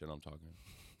too. All that shit I'm talking.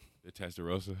 The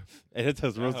Testarossa. Hey, that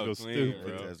Testarossa hoe goes clean, stupid.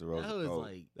 bro. Hey, Testarossa That hoe is cold.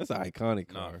 like That's an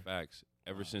iconic Nah, car. facts.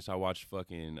 Ever Wow. since I watched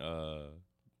fucking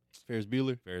Ferris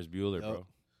Bueller. Ferris Bueller, Yup. bro,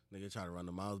 nigga trying to run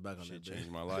the miles back on shit that bitch.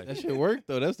 changed my life. That shit worked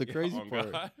though. That's the Yeah, crazy on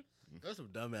part. God. That's some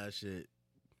dumbass shit.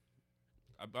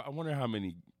 I wonder how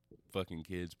many fucking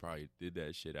kids probably did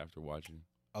that shit after watching,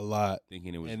 A lot,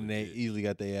 thinking it was and legit. they easily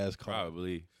got their ass caught.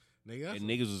 Probably. Nigga, that's And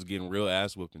niggas was getting real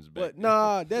ass whoopings back. But then.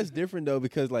 nah, that's different though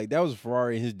because like that was a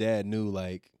Ferrari and his dad knew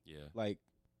like Yeah.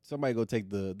 somebody go take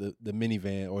the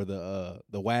minivan or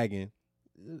the wagon.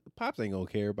 Pops ain't gonna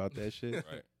care about that shit.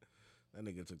 Right. that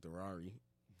nigga took the Rari.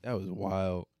 That was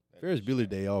wild. Ferris Bueller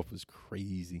Day Off was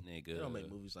crazy. Nigga. They don't make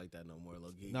movies like that no more,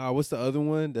 low key. Nah, what's the other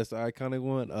one? That's the iconic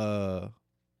one.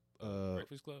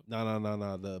 Breakfast Club?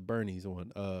 No, the Bernie's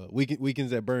one.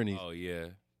 Weekends at Bernie's. Oh yeah.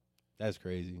 That's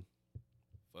crazy.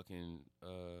 Fucking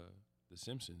The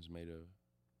Simpsons made a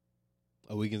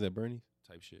Oh, Weekends at Bernie's.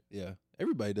 type shit. Yeah,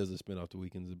 everybody does a spin off the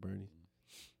Weekends at Bernie's.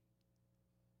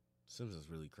 Simpsons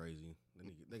really crazy.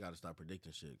 They got to stop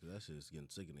predicting shit because that shit is getting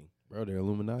sickening. Bro, they're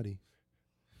Illuminati.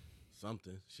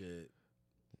 Something shit.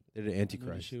 They're the I knew this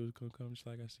Antichrist. shit was gonna come just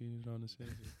like I seen it on the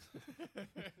Simpsons.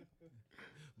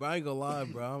 Bro, I ain't gonna lie,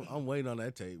 bro. I'm waiting on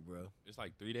that tape, bro. It's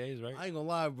like 3 days, right? I ain't gonna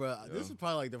lie, bro. This Yeah. is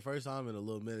probably like the first time in a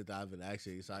little minute that I've been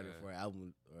actually excited Yeah. for an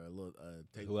album or a little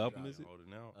tape. Who to album drop. is it?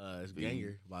 Holding out. It's V's.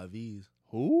 Ganger by V's.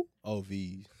 Who? Oh,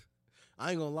 V's.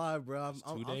 I ain't gonna lie, bro. It's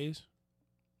 2 days.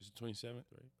 It's the 27th,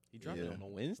 right? He dropped Yeah. it on a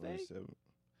Wednesday. 27.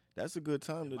 That's a good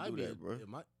time It to might do be. that, bro. It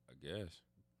might. I guess.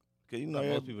 Cause you No, know,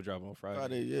 most people drop on Friday.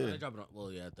 Friday, Yeah. yeah. They drop it on.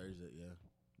 Well, yeah, Thursday. Yeah.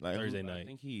 Like Thursday But I night.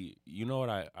 think you know what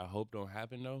I hope don't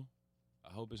happen though? I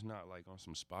hope it's not like on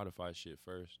some Spotify shit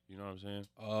first. You know what I'm saying?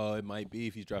 Oh, it might be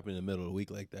if he's dropping in the middle of the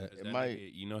week like that. 'Cause It that might-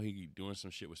 nigga, you know he doing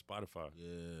some shit with Spotify. Yeah.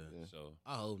 Yeah. So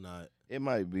I hope not. It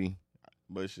might be,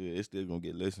 but shit, it's still gonna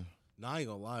get listened. No, I ain't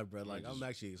gonna lie, bro. I Like, just I'm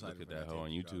actually excited look at for that tape hoe on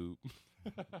to drop.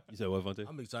 YouTube. You said what, Vontae?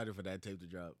 I'm excited for that tape to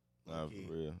drop. Nah, Low-key.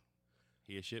 for real.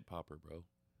 He a shit popper, bro.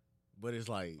 But it's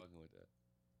like, Fucking with that.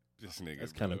 This nigga.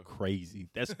 That's kind of bro. crazy.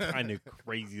 That's kind of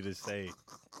crazy to say.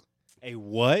 Hey,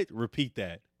 what? Repeat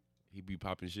that. He be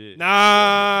popping shit.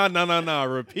 Nah.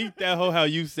 Repeat that whole how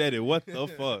you said it. What the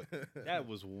fuck? That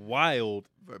was wild.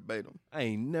 Verbatim. I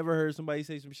ain't never heard somebody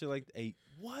say some shit like, "Hey,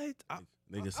 what?"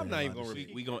 nigga I'm saying not a even lot of gonna shit.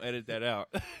 repeat. We gonna edit that out.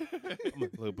 I'm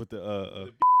gonna put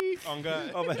the On God.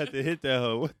 I'm gonna have to hit that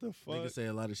hoe. What the Niggas fuck? say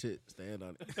a lot of shit. Stand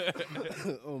on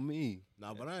it. On me.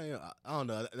 Nah, but I don't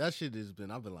know. That shit has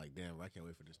been. I've been like, damn, I can't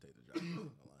wait for this tape to drop.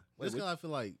 Just because I feel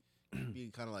like be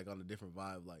kind of like on a different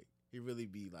vibe. Like he really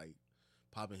be like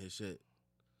popping his shit.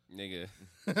 Nigga.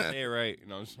 Say it right. You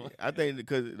know what I'm saying? I think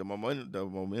because the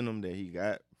momentum that he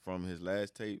got from his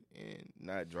last tape and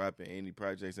not dropping any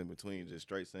projects in between, just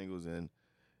straight singles and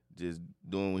just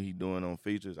doing what he doing on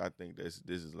features, I think this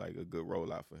is like a good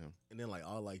rollout for him. And then like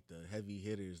all like the heavy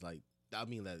hitters, like I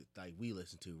mean that like we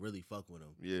listen to really fuck with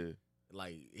him. Yeah,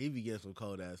 Like he be getting some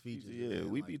cold ass features. yeah,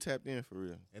 and, we like, be tapped in for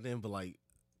real. And then but like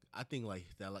I think like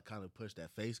that like kind of push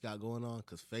that Face got going on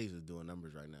because Face is doing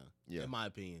numbers right now. Yeah. In my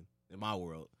opinion, in my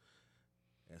world.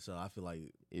 And so I feel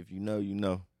like If you know, you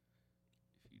know.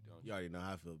 If you don't, you already know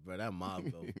how I feel, bro. That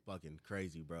mob go fucking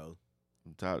crazy, bro.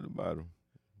 From top to bottom.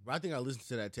 Bro, I think I listen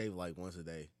to that tape like once a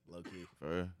day, low key. For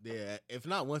real. Yeah, if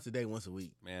not once a day, once a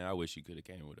week. man, I wish you could have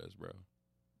came with us, bro.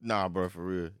 Nah, bro, for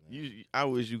real. I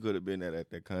wish you could have been at that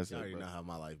You concert. already bro. know how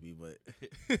my life be, but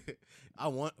I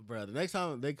want, bro. The next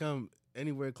time they come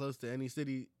anywhere close to any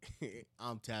city,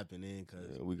 I'm tapping in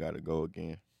because Yeah, we gotta go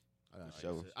again.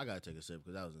 I gotta take a sip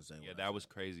because that was insane. Yeah, what I that was said.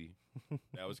 crazy.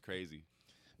 That was crazy.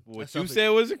 What That's you something- said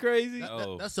wasn't crazy?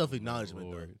 No. That's self acknowledgement,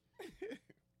 though. Lord.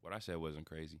 What I said wasn't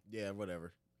crazy. Yeah,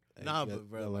 whatever. Hey, Nah, you but got-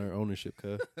 bro, gotta learn ownership,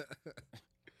 cuz.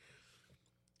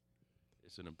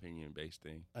 It's an opinion based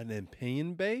thing. An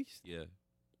opinion based? Yeah.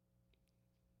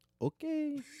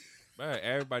 Okay. But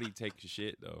everybody takes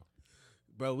shit though.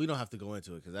 Bro, we don't have to go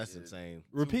into it because that's insane.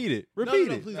 Repeat it. No, Repeat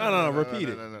no, it. please No, no, no, repeat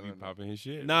it. No, You popping his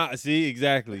shit. Nah, see,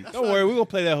 exactly. Don't worry, we're gonna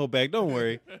play that whole back. Don't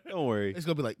worry. Don't worry. It's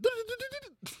gonna be like.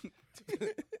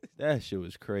 That shit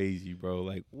was crazy, bro.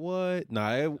 Like what?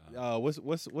 Nah,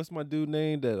 what's my dude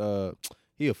name? That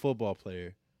he a football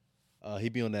player. He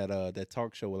be on that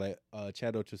talk show with like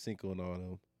Chad Ochocinco and all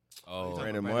them. Oh,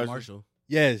 Brandon Brandon Marshall.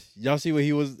 Yes, y'all see what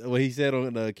he said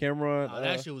on the camera? Nah,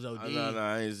 that shit was OD. No,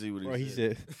 I ain't see what Bro, he he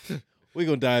said. said we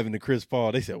gonna dive into Chris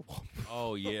Paul. They said,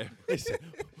 oh yeah. they said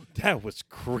that was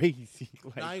crazy.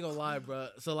 Nah, I ain't gonna lie, bro.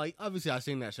 So like, obviously I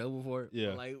seen that show before. Yeah.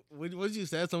 But, like, when you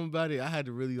said something about it, I had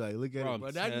to really like look at Bro, it,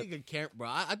 bro. That I'm nigga can't, bro.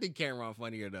 I think Cameron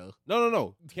funnier though.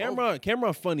 No.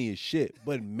 Cameron funny as shit,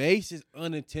 but Mace is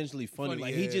unintentionally funny. Funny,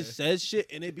 Like yeah. he just says shit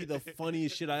and it be the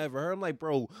funniest shit I ever heard. I'm like,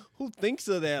 bro, who thinks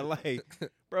of that? Like,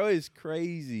 bro, it's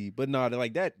crazy. But no,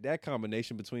 like that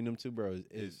combination between them two, bro,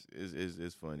 is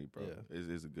It's funny, bro. Yeah.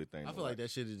 It's a good thing. I to feel like watch.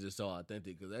 that shit is just so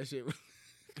authentic because that shit,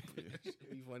 that shit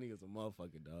be funny as a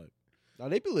motherfucking dog. now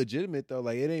they be legitimate though.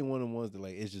 Like it ain't one of them ones that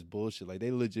like it's just bullshit. Like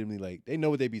they legitimately like they know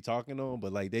what they be talking on,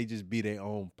 but like they just be their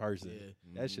own person.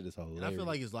 Yeah. That shit is hilarious. And I feel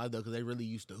like it's live though because they really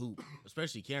used to hoop,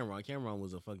 especially Cameron. Cameron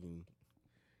was a fucking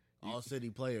all city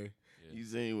player. You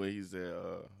seen what he said?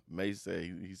 Mace said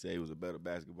he said he was a better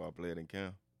basketball player than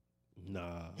Cam.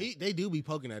 nah. They do be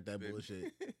poking at that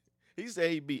bullshit. He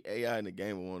said he beat AI in the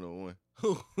game of 1-on-1.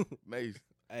 Mace.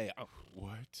 Hey, What?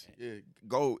 Yeah,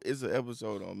 go. It's an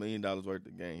episode on $1 million worth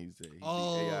of game. He said he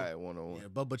Oh. beat AI at 1-on-1. Yeah,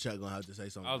 Bubba Chuck gonna have to say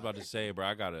something. I was about to say, bro.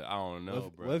 I don't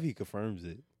know, bro. what if he confirms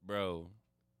it? Bro,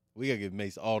 We gotta give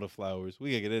Mace all the flowers.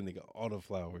 We gotta get that nigga all the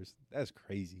flowers. That's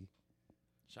crazy.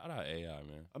 shout out AI,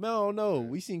 man. I mean, I don't know.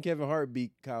 We seen Kevin Hart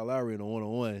beat Kyle Lowry in a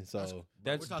 1-on-1, so We're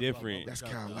That's talking about different. Bubba That's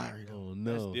Chuck, Kyle though. Lowry, I though. don't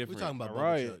That's know. different. We're talking about All Bubba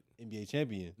right, Chuck. NBA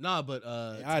champion. Nah, but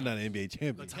I'm not an NBA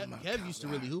champion. but talking about Kev used to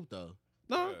really hoop though.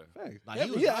 No, Yeah. facts. Like, Yeah,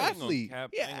 he was he an nice. athlete. Cap-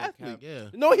 Yeah, ain't gonna athlete. cap. Yeah.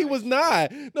 No, he was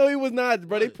not. No, he was not,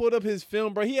 bro. They What? pulled up his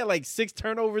film, bro. He had like 6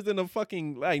 turnovers in a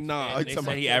fucking like nah. And they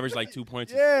said he averaged like 2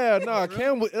 points. Yeah, nah.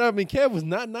 Kev was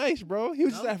not nice, bro. He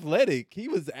was just No? athletic. He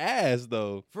was ass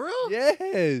though. For real?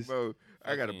 Yes. Bro,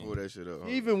 I gotta Fucking- pull that shit up.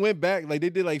 He even went back, like they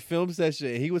did like film session,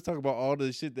 and he was talking about all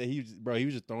the shit that he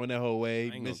was just throwing that whole I way,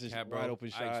 ain't gonna missing cap, bro. wide open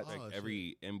I shots. expect Oh, shit.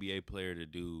 every NBA player to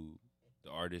do the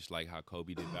artist like how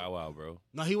Kobe did Bow Wow, bro.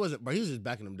 No, he wasn't, bro. He was just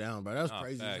backing him down, bro. That was Nah,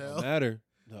 crazy facts. as Don't hell. matter.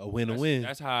 A win, a That's, win.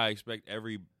 that's how I expect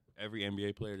every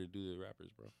NBA player to do the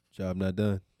rappers, bro. Job not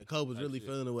done, And Kobe was That's really it.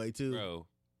 feeling the way too. Bro,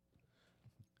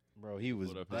 bro. He was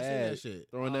What up, I seen bad, that shit.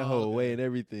 throwing that Oh, whole okay. away and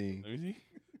everything, let me see.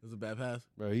 It was a bad pass.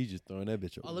 bro. He just throwing that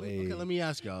bitch Oh, away. let me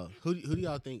ask y'all. Who do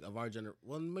y'all think of our generation?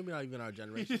 Well, maybe not even our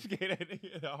generation.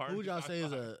 Who would y'all say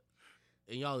is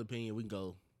in y'all opinion? We can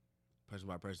go person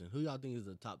by person. Who y'all think is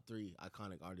the top 3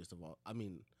 iconic artists of all? I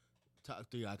mean, top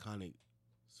 3 iconic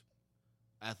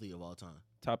athlete of all time.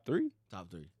 Top 3? Top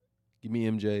 3. Give me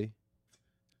MJ.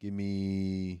 Give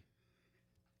me,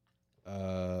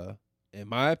 in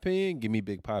my opinion, give me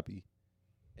Big Papi,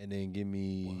 and then give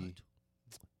me. What?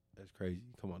 That's crazy.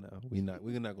 Come on now.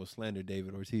 We're not gonna slander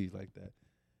David Ortiz like that.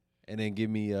 And then give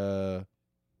me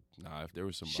Nah, if there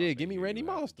was some Shit, give me Randy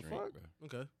Moss, the fuck?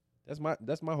 Okay.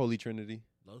 That's my holy trinity.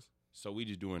 Los? So we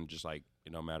just doing just like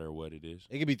it don't matter what it is.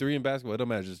 It could be 3 in basketball. It don't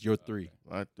matter. Just your 3.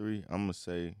 My 3, I'm gonna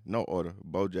say no order.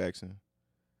 Bo Jackson,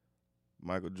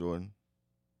 Michael Jordan,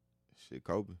 shit,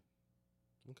 Kobe.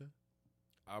 Okay.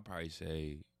 I'll probably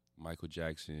say Michael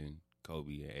Jackson,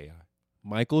 Kobe, and AI.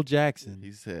 Michael Jackson.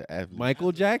 He said athlete.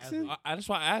 Michael Jackson. That's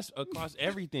why I asked across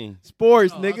everything.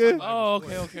 Sports, Oh, I was nigga. talking Oh, about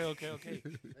okay.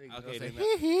 sports. Okay, Say,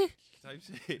 then type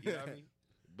shit. You know what I mean?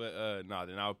 But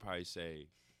then I would probably say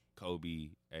Kobe,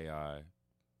 AI,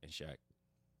 and Shaq.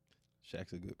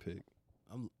 Shaq's a good pick.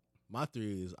 My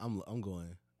 3 is I'm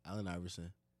going Allen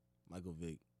Iverson, Michael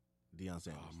Vick, Deion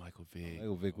Sanders. Oh, Michael Vick.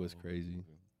 Michael Vick was crazy.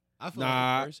 I feel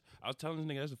Nah. like I was telling this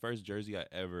nigga that's the first jersey I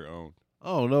ever owned. I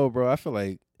don't know, bro. I feel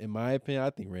like, in my opinion, I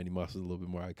think Randy Moss is a little bit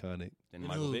more iconic. Then You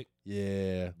Michael know- Vick.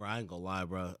 Yeah. bro, I ain't gonna lie,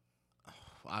 bro.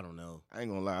 I don't know. I ain't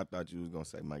gonna lie, I thought you was gonna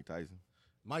say Mike Tyson.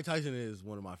 Mike Tyson is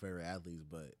one of my favorite athletes,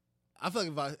 but I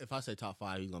feel like if I say top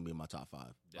 5, he's gonna be in my top 5,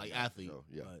 like Yeah, athlete. sure,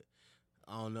 yeah. But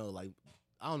I don't know,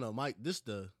 Mike.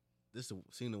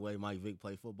 Seeing the way Mike Vick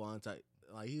played football and type,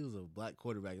 like he was a black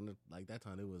quarterback, and like that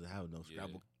time they wasn't having no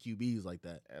scrabble QBs like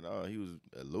that. At all, he was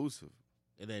elusive.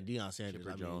 And then Deion Sanders,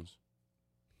 Chipper Jones.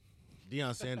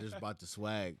 Deion Sanders brought the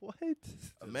swag. What?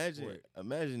 Imagine, sport.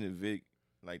 if Vic,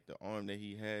 like the arm that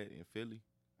he had in Philly.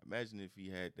 Imagine if he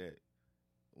had that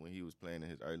when he was playing in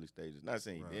his early stages. Not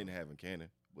saying he Bro. didn't have in Cannon,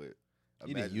 but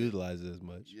He didn't utilize it as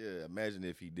much. Yeah, imagine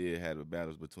if he did have the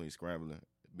battles between scrambling,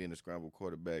 being a scramble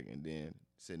quarterback, and then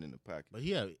sitting in the pocket. But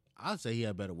I'd say he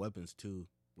had better weapons too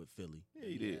with Philly. Yeah,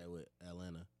 than he did. had with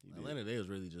Atlanta. He did. Atlanta, they was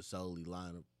really just solely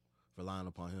relying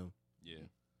upon him. Yeah.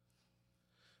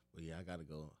 But yeah, I gotta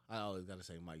go. I always gotta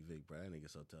say Mike Vick, bro. That nigga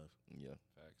so tough. Yeah,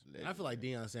 Facts. And I feel like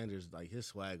Deion Sanders, like his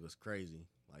swag was crazy.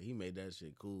 Like he made that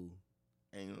shit cool.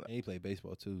 And And he played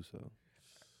baseball too, so.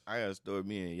 I got a story.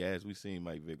 Me and Yaz, we seen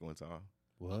Mike Vick one time.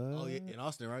 What? Oh yeah, in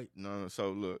Austin, right? No.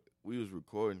 So look, we was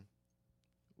recording.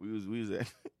 We was at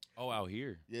Oh, out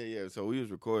here. yeah. So we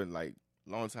was recording like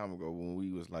long time ago when we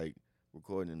was like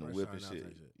recording in the First whip and starting out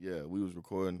shit. type shit. Yeah, we was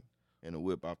recording in the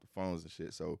whip off the phones and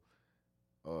shit. So,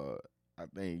 I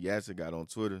think Yasser got on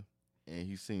Twitter and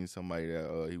he seen somebody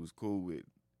that he was cool with.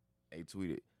 They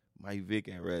tweeted Mike Vick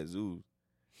and Razoo.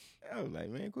 I was like,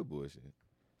 man, quit bullshit.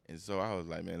 And so I was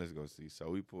like, man, let's go see. So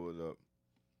we pulled up.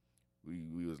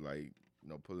 We was like,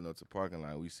 pulling up to parking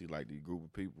lot. We see like the group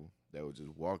of people that were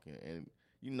just walking, and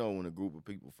when a group of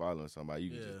people following somebody, you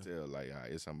can just tell like,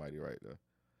 it's somebody right there.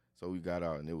 So we got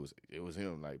out, and it was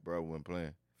him. Like, bro, wasn't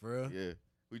playing. For real? Yeah,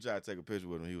 we tried to take a picture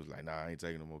with him. He was like, nah, I ain't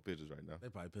taking no more pictures right now. They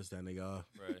probably pissed that nigga off.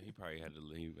 Bro, he probably had to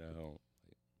leave at home.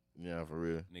 Yeah, for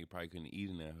real. Nigga probably couldn't eat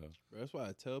in that house. Bro, that's why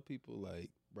I tell people, like,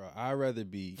 bro, I'd rather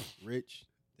be rich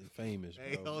than famous, bro.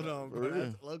 Hey, hold on, For bro. real.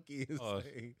 That's low-key Oh.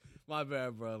 insane. My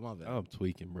bad, bro. My bad. I'm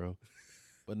tweaking, bro.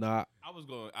 But nah,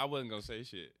 I wasn't gonna say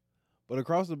shit. but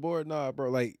across the board, nah, bro.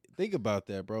 Like, think about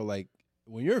that, bro. Like,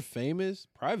 when you're famous,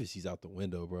 privacy's out the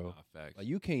window, bro. Nah, facts. Like,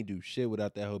 you can't do shit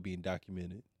without that hoe being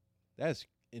documented. That's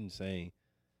insane.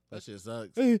 That shit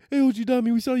sucks. Hey, OG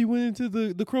Dami, we saw you went into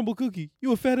the crumble cookie.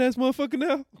 You a fat ass motherfucker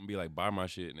now? I'm gonna be like, buy my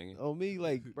shit, nigga. On me,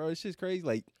 like, bro, it's just crazy.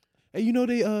 Like, hey, they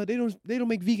don't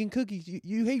make vegan cookies.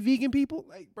 You hate vegan people?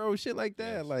 Like, bro, shit like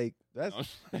that. Yes. Like,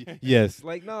 that's Yeah. yes.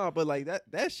 Like, nah, but like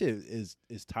that shit is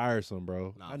tiresome,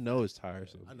 bro. Nah, I know it's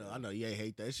tiresome. I know. You ain't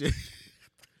hate that shit.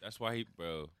 That's why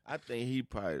bro. I think he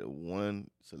probably the one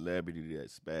celebrity that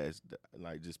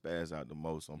spazzed out the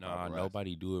most on Nah, paparazzi.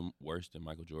 nobody do it worse than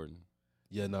Michael Jordan.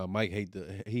 Yeah, no, Mike hate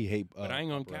he hate. But I ain't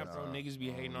gonna bro. cap, bro. Nah, Niggas be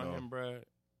I hating don't on know. him, bro.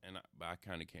 But I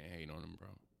kind of can't hate on him, bro.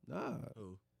 Nah,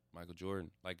 Ooh, Michael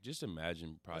Jordan. Like, just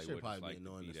imagine probably shit what it's probably like be to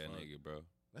annoying be as that fuck. nigga, bro.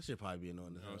 that shit probably be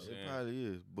annoying as You know what hell. I'm It saying? probably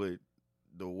is,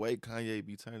 but the way Kanye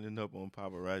be turning up on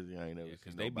paparazzi, I ain't never Yeah, seen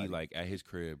because they be nobody. like at his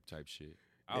crib type shit.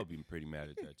 I would be pretty mad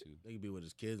at that too. They could be with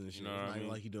his kids and shit. know what It's I not even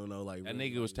mean? like he don't know like That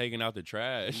really, nigga was like- taking out the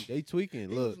trash. they tweaking.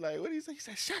 He Look, was like, what did he say? He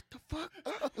said, shut the fuck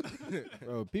up.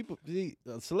 bro, people, see,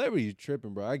 celebrities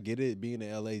tripping, bro. I get it. Being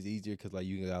in LA is easier because like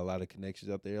you got a lot of connections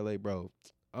out there, LA, bro.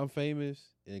 I'm famous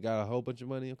and got a whole bunch of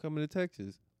money. I'm coming to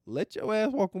Texas. Let your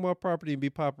ass walk on my property and be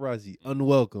paparazzi.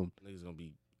 Unwelcome. Niggas gonna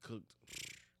be cooked.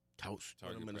 Couch.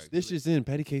 Target Put him in a practice. This skillet. just in.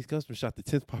 Patty Case Customer shot the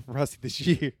 10th paparazzi this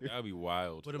year. That'd be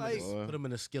wild. Put him, Like- put him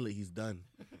in a skillet. He's done.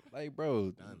 Like,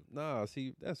 bro, Done. nah,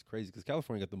 see, that's crazy because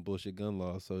California got them bullshit gun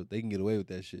laws, so they can get away with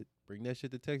that shit. Bring that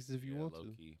shit to Texas if you Yeah, want low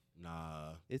to. key.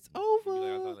 Nah, It's You be like,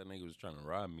 I over. thought that nigga was trying to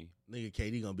rob me. nigga,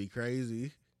 KD gonna be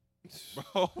crazy.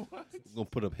 Bro, what? Gonna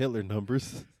put up Hitler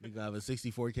numbers. He gonna have a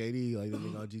 64 KD like the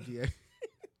nigga on GTA.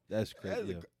 That's That's,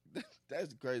 crazy. the, that's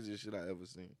the craziest shit I ever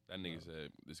seen. That nigga said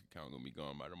this account gonna be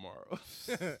gone by tomorrow.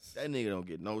 That nigga don't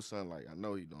get no sunlight. I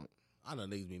know he don't. I know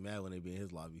niggas be mad when they be in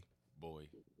his lobby. Boy,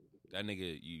 that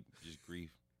nigga, you just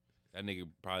grief. That nigga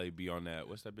probably be on that.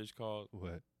 What's that bitch called?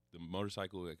 What? The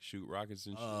motorcycle that shoot rockets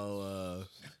and shit. Oh,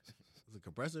 is it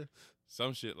compressor?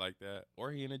 Some shit like that.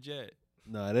 Or he in a jet.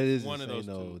 Nah, that is One of insane, those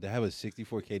though. two. They have a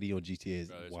 64 KD on GTA is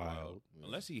Bro, it's wild.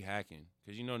 Unless he hacking,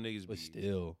 because you know niggas But be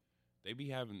still, they be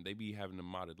having the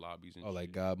modded lobbies and oh, shit.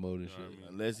 like God mode and You know what shit. I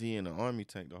mean? Unless he in the army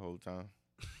tank the whole time.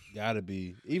 Gotta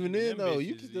be. Even Even then, them though,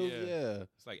 you bitches, can still, yeah.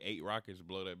 It's like 8 rockets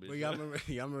blow that bitch. But y'all up.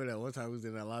 remember that one time we was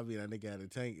in that lobby and that nigga had a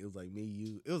tank. It was like me,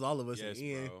 you. It was all of us Yes, and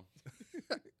Ian.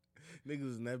 bro. Niggas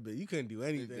was in that bitch. You couldn't do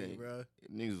anything, Anything. bro.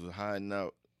 Niggas was hiding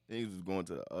out. Niggas was going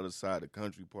to the other side of the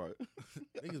country part.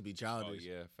 Niggas be Oh childish.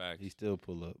 yeah, facts. He still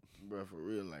pull up. Bro, for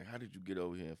real, like, how did you get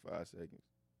over here in 5 seconds?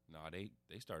 Nah, they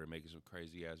started making some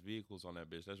crazy ass vehicles on that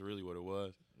bitch. That's really what it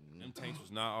was. Mhm. Them tanks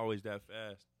was not always that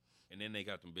fast. And then they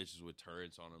got them bitches with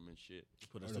turrets on them and shit.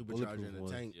 Put a Or the supercharger bulletproof in the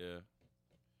one. tank. Yeah.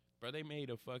 Bro, they made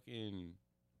a fucking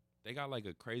they got like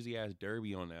a crazy ass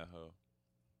derby on that hoe.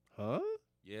 Huh?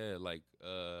 Yeah, like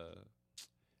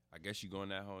I guess you go in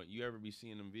that hoe. You ever be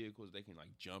seeing them vehicles? They can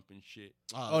like jump and shit.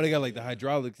 Oh, they got like the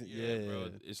hydraulics. Yeah, bro.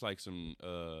 It's like some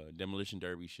demolition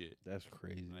derby shit. That's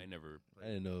crazy. I ain't never I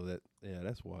didn't know that. Yeah,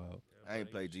 that's wild. I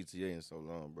ain't played GTA in so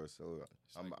long, bro, so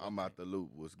I'm out the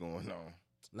loop. What's going on?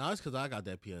 No, it's because I got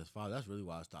that PS5. That's really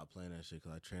why I stopped playing that shit,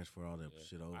 because I transfer all that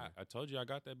shit over. I told you I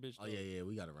got that bitch. Oh, though. yeah,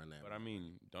 we got to run that. But I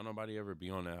mean, don't nobody ever be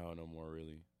on that hoe no more,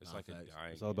 really. It's Nah, like facts. a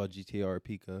dying. It's all about GTR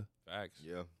Pika. facts.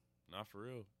 Yeah. Not for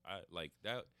real. I like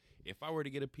that. If I were to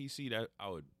get a PC, that I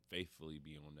would faithfully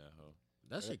be on that hoe.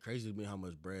 That shit crazy to me how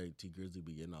much bread T Grizzly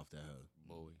be getting off that hoe.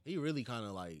 Boy, He really kind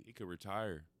of like, he could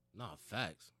retire. nah,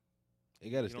 facts. They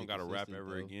gotta. He don't gotta rap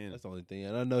ever again. That's the only thing.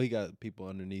 And I know he got people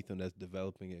underneath him that's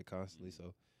developing it constantly.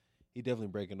 So he definitely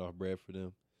breaking off bread for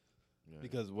them. Yeah.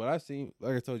 Because what I seen,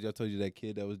 like I told you that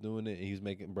kid that was doing it, and he was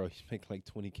making, bro, he's making like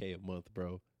 $20K a month,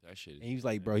 bro. That shit. And he was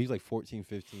like, bro, he's like 14,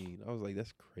 15. I was like,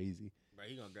 that's crazy. Bro,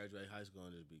 he gonna graduate high school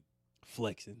and just be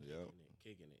Flexing. Yeah.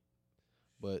 kicking it.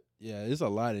 But yeah, there's a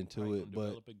lot into it. But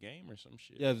develop a game or some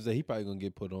shit. yeah, I was like, he probably gonna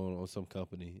get put on some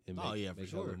company and make, Oh, yeah, for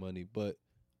make hella sure. money. But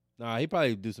nah, he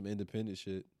probably do some independent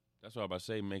shit. That's what I'm about to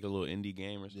say. Make a little indie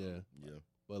game or something. Yeah. Yeah.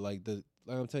 But like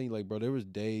I'm telling you, like, bro, there was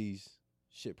days,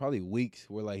 shit, probably weeks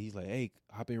where like he's like, hey,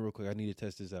 hop in real quick, I need to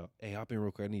test this out. Hey, hop in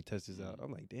real quick, I need to test this out.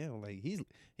 I'm like, damn, like he's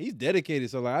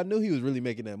dedicated. So like I knew he was really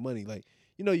making that money. Like,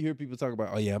 you know, you hear people talk about,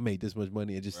 oh yeah, I made this much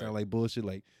money. It just sound Right. like bullshit.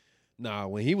 Like, nah,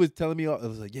 when he was telling me, it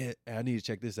was like, yeah, I need to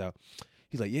check this out.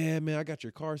 He's like, yeah, man, I got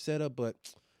your car set up, but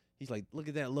he's like, look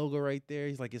at that logo right there.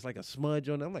 He's like, it's like a smudge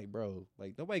on it. I'm like, bro,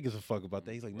 like nobody gives a fuck about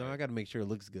that. He's like, no, I Right. got to make sure it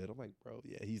looks good. I'm like, bro,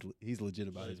 yeah, he's legit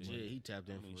about his Legit, money. he tapped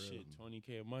in I mean, for real. shit,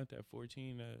 20K a month at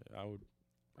 14. I would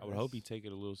hope he take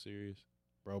it a little serious.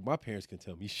 Bro, my parents can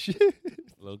tell me shit.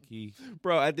 Low key,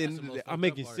 Bro, at the That's end the of the most day, fucked I'm up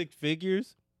making part. 6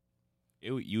 figures.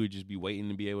 you would just be waiting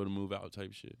to be able to move out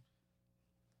type shit.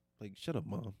 Like, shut up,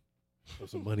 mom. Throw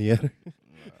some money at her.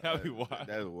 Nah, That'd be wild.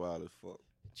 That's wild as fuck.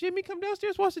 Jimmy, come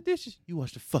downstairs, wash the dishes. You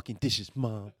wash the fucking dishes,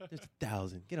 mom. There's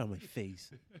 1,000. Get out of my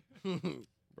face.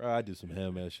 Bro, I do some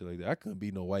ham ass shit like that. I couldn't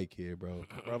be no white kid, bro.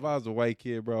 Bro, if I was a white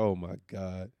kid, bro, oh my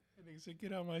God. That nigga said,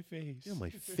 "Get out my face." Get out my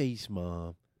face,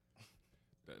 mom.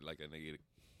 Like a nigga,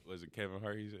 was it Kevin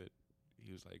Hart?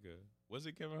 He was like, was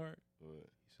it Kevin Hart? What?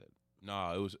 He said,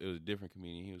 nah, it was a different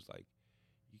comedian. He was like,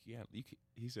 you can't.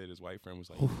 He said his white friend was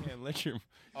like, you can't let your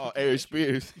Oh, Eric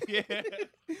Spears. yeah.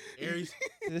 Aries.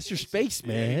 That's your space,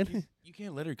 man. You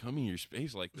can't let her come in your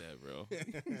space like that, bro.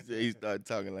 He said he started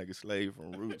talking like a slave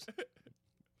from Roots.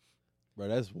 Bro,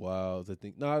 that's wild to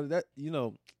think. No, that, you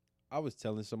know, I was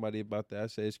telling somebody about that. I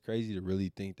said it's crazy to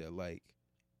really think that, like,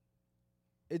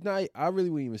 it's not, I really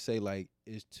wouldn't even say, like,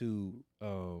 it's two,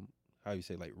 how you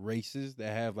say, like, races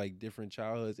that have, like, different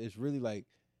childhoods. It's really, like,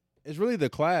 it's really the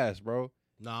class, bro.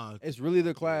 Nah, It's really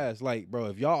the class. Like, bro,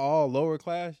 if y'all all lower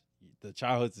class, the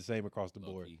childhood's the same across the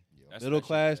board. Low-key. That's Middle that shit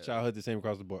class, that- childhood the same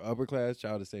across the board. Upper class,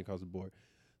 childhood the same across the board.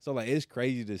 So like it's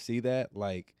crazy to see that.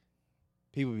 Like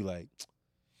people be like,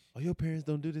 "Oh, your parents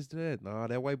don't do this to that." Nah,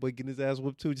 that white boy getting his ass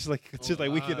whooped too, just like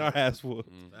we getting our ass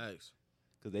whooped. Mm. facts.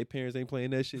 Cause they parents ain't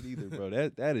playing that shit either, bro.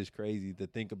 That is crazy to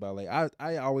think about. Like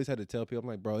I always had to tell people, I'm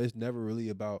like, bro, it's never really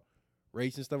about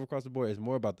race and stuff across the board. It's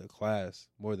more about the class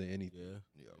more than anything. Yeah,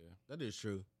 Yeah. that is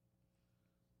true.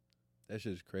 That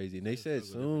shit's crazy. And they Just said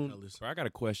struggle with different soon. colors. Bro, I got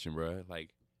a question, bro. Like,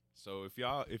 so if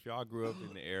y'all grew up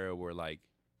in the era where like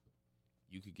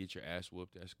you could get your ass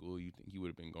whooped at school, you think you would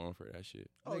have been going for that shit?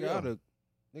 Oh yeah, nigga,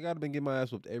 I'd have been getting my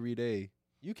ass whooped every day.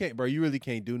 You can't, bro. You really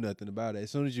can't do nothing about it.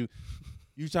 As soon as you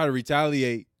try to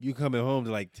retaliate, you coming home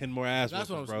to like 10 more ass That's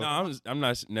what whoopings, I'm bro. No, I'm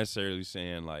not necessarily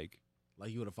saying like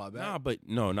Like you would have fought back. Nah, but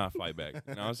no, not fight back.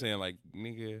 No, I'm saying like,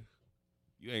 nigga,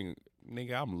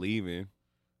 I'm leaving.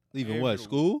 Leaving what,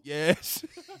 school? Yes.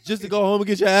 Just to go home and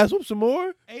get your ass whooped some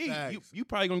more? Hey, Facts. you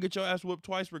probably gonna get your ass whooped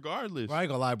twice regardless. Bro, I ain't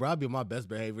gonna lie, bro. I'll be on my best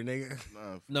behavior,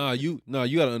 nigga. Nah, You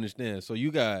gotta understand. So you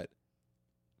got,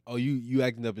 you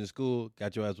acting up in school,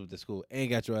 got your ass whooped at school, and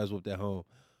got your ass whooped at home.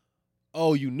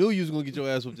 Oh, you knew you was gonna get your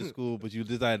ass whooped at school, but you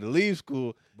decided to leave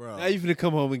school. Bro. Now you finna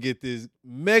come home and get this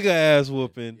mega ass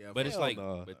whooping. Yeah, But it's Hell like,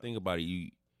 nah. but think about it.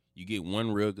 You get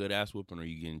one real good ass whooping, or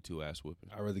you getting 2 ass whooping.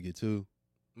 I'd rather get two.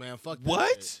 Man, fuck that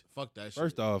What? shit. Fuck that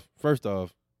shit. First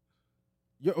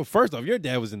off, your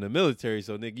dad was in the military,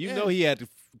 so nigga, you know he had the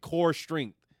core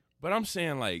strength. But I'm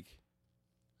saying like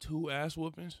 2 ass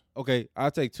whoopings. Okay,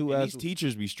 I'll take two And ass. these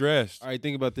teachers be stressed. All right,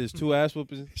 think about this: 2 ass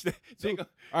whoopings. They go-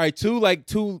 All right, 2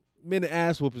 2-minute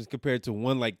ass whoopings compared to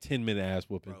 1 10-minute ass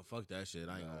whooping. Bro, fuck that shit.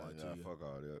 I ain't gonna lie to you. fuck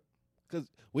all that. Because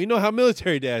we know how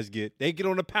military dads get. They get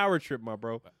on a power trip, my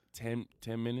bro. 10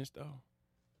 minutes though.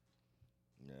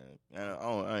 Yeah,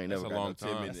 I ain't That's never a got long no 10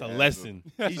 time. minutes. That's a lesson.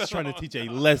 He's trying to teach a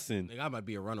lesson. Nigga, I might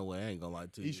be a runaway. I ain't gonna lie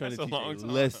to you. He's trying That's to a teach long a time.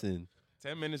 lesson.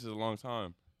 10 minutes is a long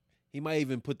time. He might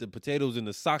even put the potatoes in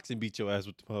the socks and beat your ass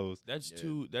with the hose. That's Yeah.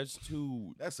 two. That's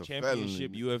two. That's a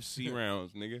championship felony. UFC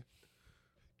rounds, nigga.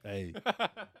 Hey,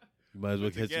 you might as well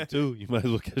Once catch them again. too. You might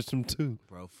as well catch them too.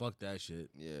 Bro, fuck that shit.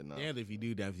 Yeah, nah. Damn if you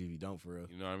do, damn if you don't, for real.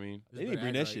 You know what I mean? They need to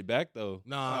bring that shit back though.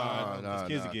 Nah, Nah, These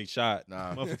kids nah. will get shot.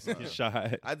 Nah. Motherfuckers get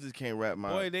shot. I just can't wrap my.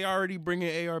 Boy, they already bringing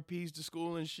ARPs to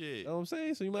school and shit. You know what I'm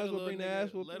saying? So you might as well bring the ass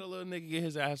whooping. Let a little nigga get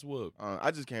his ass whooped.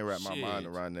 I just can't wrap my mind Shit.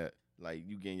 around that. Like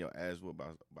you getting your ass whooped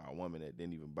by a woman that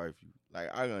didn't even birth you. Like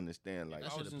I understand. Like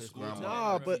That I was should've in pissed school. me off. today,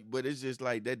 Nah, bro. but it's just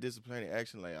like that disciplining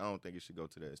action. Like I don't think it should go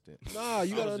to that extent. Nah,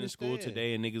 you I gotta was in school understand.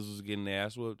 today and niggas was getting their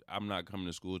ass whooped. I'm not coming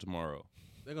to school tomorrow,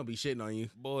 they're gonna be shitting on you.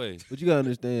 boy. But you gotta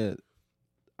understand.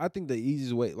 I think the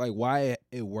easiest way, like why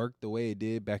it worked the way it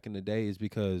did back in the day, is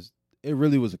because it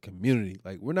really was a community.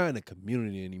 Like we're not in a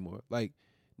community anymore. Like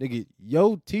nigga,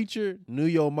 your teacher knew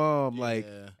your mom like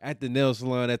Yeah. at the nail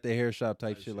salon, at the hair shop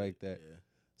type shit like that. Yeah.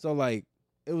 So like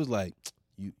it was like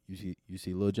you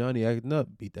see Lil Johnny acting up,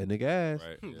 beat that nigga ass.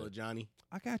 Right? yeah. Little Johnny.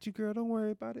 I got you, girl. Don't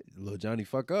worry about it. Lil Johnny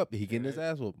fuck up. He getting his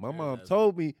ass whooped. My Yeah, mom that's-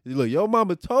 told me. Look, your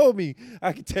mama told me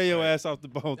I can tear your Right. ass off the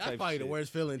bone. That's type probably shit. the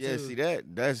worst feeling Yeah, too. see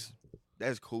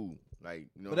that's cool. Like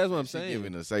you know, But that's what I'm she saying.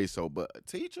 Giving a say so, but a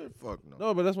teacher, fuck no.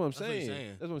 No, but that's what I'm That's what he's saying.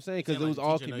 saying. That's what I'm saying He's because saying, it was like,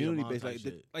 all teacher know your community mom based. type Like,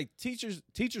 shit. like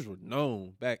teachers were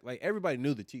known back. Like everybody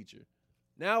knew the teacher.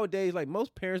 Nowadays, like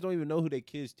most parents don't even know who their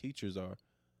kids' teachers are.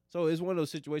 So it's one of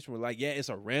those situations where, like, yeah, it's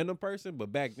a random person,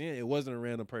 but back then it wasn't a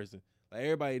random person. Like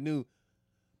everybody knew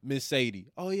Miss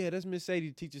Sadie. Oh yeah, that's Miss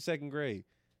Sadie, teacher 2nd grade.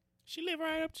 She live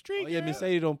right up the street. Oh yeah, Miss girl.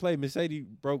 Sadie don't play. Miss Sadie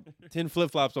broke 10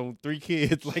 flip flops on 3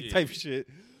 kids, like Shit. type shit.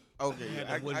 Okay, Had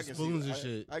yeah, them wooden I can spoons see, and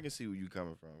shit. I can see where you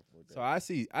coming from. with that. So I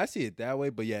see it that way,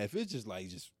 but yeah, if it's just like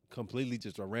just completely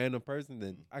just a random person,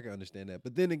 then I can understand that.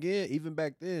 But then again, even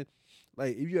back then,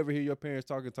 like if you ever hear your parents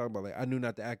talking about like I knew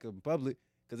not to act up in public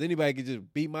because anybody could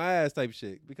just beat my ass type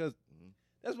shit because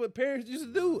that's what parents used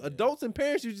to do. Yeah. Adults and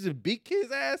parents used to just beat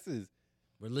kids' asses.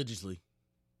 Religiously.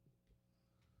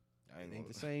 I ain't It ain't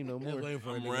gonna, the same no They're more. waiting for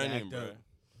a I'm nigga to running, act bro. up.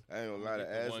 I ain't gonna lie. The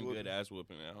Get ass one whooping, good ass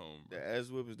whooping at home. Bro. the ass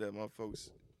whoopings that my folks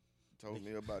told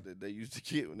me about that they used to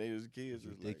get when they was kids.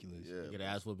 was Ridiculous. Like, You get an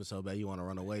ass whooping so bad you want to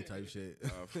run away type shit.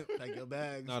 Pack your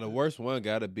bags. No, the worst one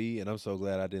gotta be, and I'm so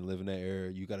glad I didn't live in that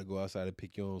era. You gotta go outside and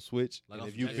pick your own switch. Like And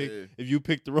off if you the- pick Yeah. if you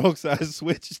pick the wrong size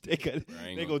switch, they Bro, I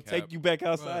ain't gonna gonna take cap. you back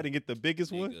outside Bruh. and get the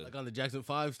biggest one. Nigga. Like on the Jackson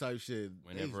 5s type shit.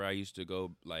 Whenever I used to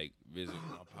go like visit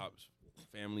my pops'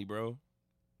 family, bro,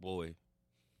 boy,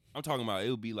 I'm talking about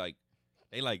it would be like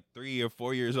they like 3 or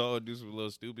 4 years old, do some little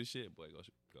stupid shit. Boy, go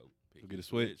pick get the a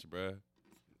switch. bro.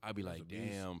 I'd be That's like,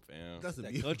 abuse. damn, fam. That's That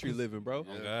abuse. country living, bro.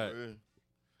 Oh, Yeah, God. for real.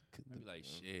 I'd be like,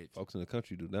 shit. Folks in the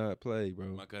country do not play, bro.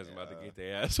 My cousin about to Yeah. get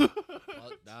their ass. Fuck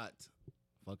that.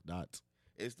 Fuck that.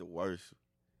 It's the worst.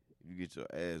 You get your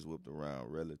ass whooped around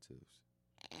relatives.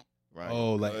 Right?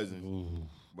 Oh, like cousins. ooh.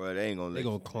 Bro, they ain't gonna They let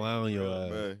gonna you. clown your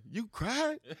ass. Bruh, you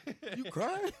cried? You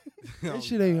cried? That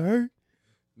shit ain't hurt.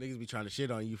 Niggas be trying to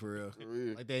shit on you for real. For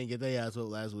real. Like they ain't get their ass whooped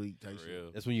last week type For shit.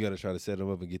 real. That's when you gotta try to set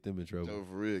them up and get them in trouble. No,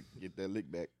 for real. Get that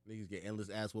lick back. Niggas get endless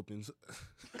ass whoopings.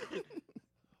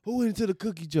 Who went into the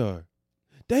cookie jar?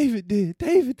 David did.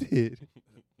 David did.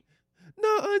 No,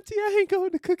 auntie, I ain't going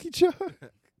to the cookie jar.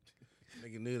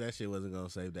 Nigga knew that shit wasn't gonna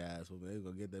save the ass whooping. They was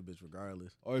gonna get that bitch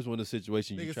regardless. Or it's one of the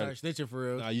situations you Niggas try start snitching for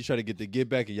real. nah, you try to get the get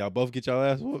back and y'all both get y'all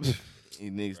ass whooped.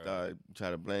 These niggas start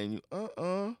trying to blame you.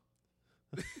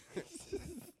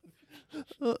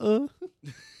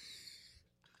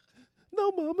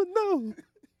 No, mama, no.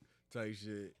 type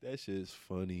shit. That shit's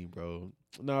funny, bro.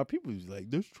 Nah, people was like,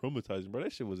 this traumatizing, bro.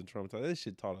 That shit wasn't traumatizing. That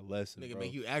shit taught a lesson, Nigga bro.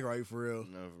 make you act right for real.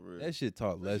 No, for real. That shit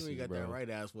taught Especially when lessons, you got bro. that right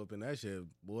ass whooping. That shit,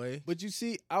 boy. But you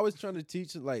see, I was trying to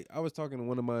teach, like, I was talking to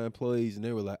one of my employees, and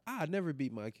they were like, I never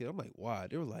beat my kid. I'm like, why?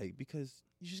 They were like, because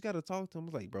you just got to talk to them. I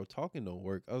was like, bro, talking don't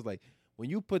work. I was like, when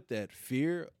you put that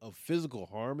fear of physical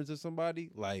harm into somebody,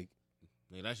 like,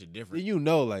 Nigga, that shit then different. you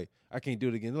know, like, I can't do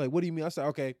it again. They're like, what do you mean? I said,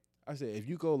 okay. I said, if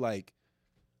you go, like,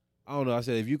 I don't know. I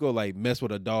said, if you go, like, mess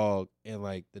with a dog and,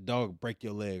 like, the dog break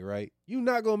your leg, right? You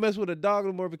not going to mess with a dog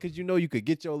anymore because you know you could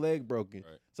get your leg broken.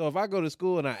 Right. So if I go to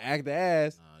school and I act the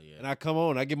ass, Yeah. and I come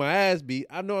on, I get my ass beat,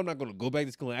 I know I'm not going to go back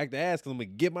to school and act the ass because I'm going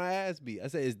to get my ass beat. I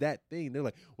said, it's that thing. They're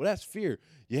like, well, that's fear.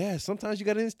 Yeah, sometimes you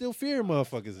got to instill fear in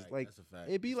motherfuckers. It's like, that's a fact.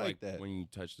 it be It's like that. when you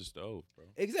touch the stove, bro.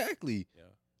 Exactly. Yeah.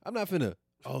 I'm not finna,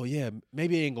 oh, yeah,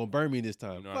 maybe it ain't going to burn me this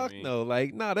time. You know what I Fuck mean? no.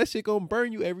 Like, nah, that shit going to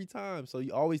burn you every time. So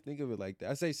you always think of it like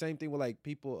that. I say same thing with, like,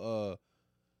 people,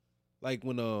 like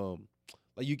when,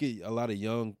 like you get a lot of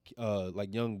young,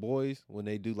 like young boys when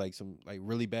they do like some like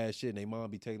really bad shit and they mom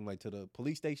be taking them, like to the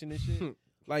police station and shit.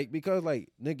 Like, because like,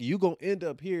 nigga, you gonna end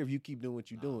up here if you keep doing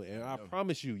what you doing. And I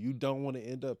promise you, you don't want to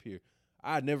end up here.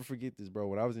 I never forget this, bro.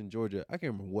 When I was in Georgia, I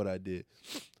can't remember what I did.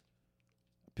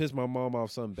 Pissed my mom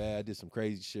off something bad. I did some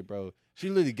crazy shit, bro. She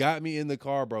literally got me in the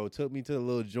car, bro. Took me to the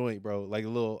little joint, bro. Like a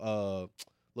little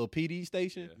PD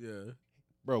station. Yeah. Yeah.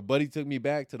 Bro, buddy took me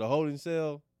back to the holding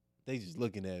cell. They just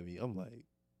looking at me. I'm like,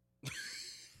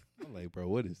 bro,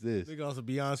 what is this? Nigga on some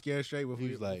Beyond Scared Straight before,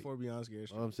 He was like, before Beyond Scared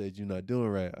Straight. Mom said, you're not doing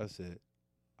right. I said,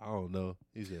 I don't know.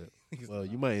 He said, well,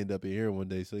 you might end up in here one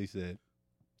day. So he said,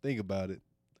 think about it.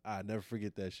 I never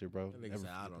forget that shit, bro. That nigga Never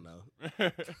said, I forget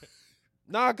don't it. know.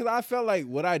 Nah, because I felt like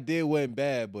what I did wasn't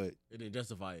bad, but It didn't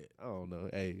justify it. I don't know.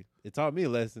 Hey, it taught me a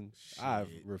lesson. I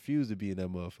Shit. refuse to be in that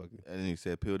motherfucker. And then he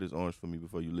said, peel this orange for me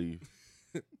before you leave.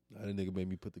 Nah, that nigga made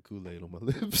me put the Kool-Aid on my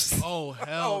lips. Oh,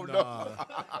 hell no. nah.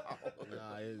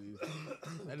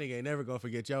 That nigga ain't never gonna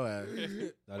forget your ass.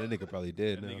 Nah, that nigga probably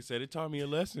dead That now. nigga said it taught me a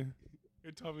lesson.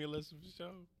 It taught me a lesson for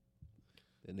sure.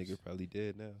 That nigga probably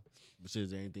dead now. But shit,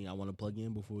 is there anything I want to plug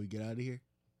in before we get out of here?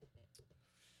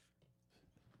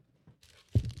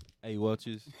 Hey,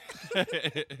 Welch's.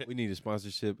 We need a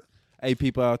sponsorship. Hey,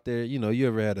 people out there, you know, you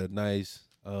ever had a nice,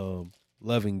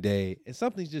 loving day and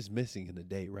something's just missing in the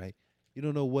day, right? You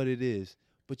don't know what it is,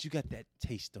 but you got that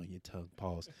taste on your tongue,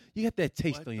 pause. You got that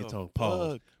taste What on your the tongue,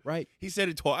 pause, fuck? right? He said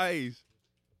it twice.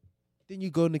 Then you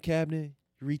go in the cabinet,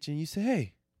 you reach in, you say,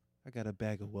 hey, I got a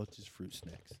bag of Welch's fruit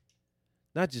snacks.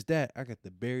 Not just that, I got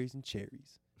the berries and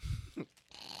cherries.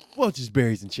 Welch's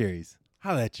berries and cherries.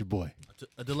 Holla at your boy.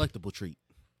 A delectable treat.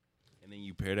 And then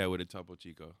you pair that with a Topo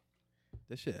Chico.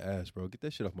 That shit ass, bro. Get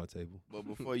that shit off my table. But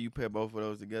before you pair both of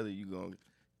those together, you going to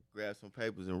grab some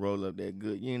papers and roll up that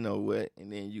good, you know what, and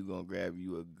then you going to grab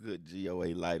you a good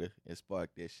GOA lighter and spark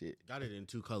that shit. Got it in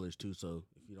 2 colors too, so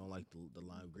if you don't like the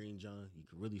lime green John, you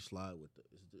can really slide with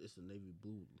it's a navy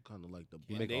blue, kind of like the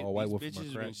You black. make all white these one for my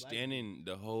bitches crack. been standing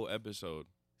the whole episode.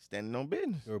 Standing on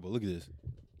business. Yo, but look at this.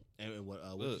 And what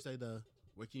you Look. say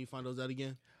where can you find those at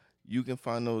again? You can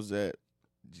find those at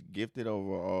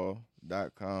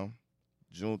giftedoverall.com.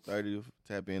 June 30th,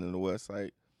 tap into the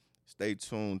website. Stay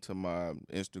tuned to my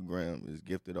Instagram. It's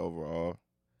Gifted Overall.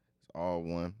 It's all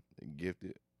one.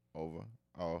 Gifted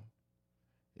Overall.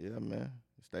 Yeah, man.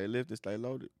 Stay lifted, stay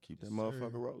loaded. Keep that Yes,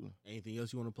 motherfucker sir. rolling. Anything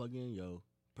else you want to plug in? Yo,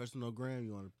 personal gram,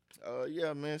 you want to?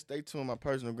 Yeah, man. Stay tuned. My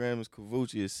personal gram is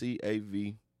Kavucci. It's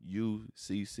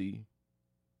CAVUCCII.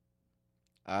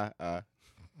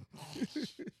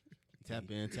 Tap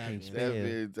in. Tap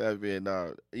in.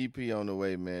 EP on the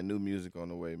way, man. New music on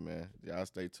the way, man. Y'all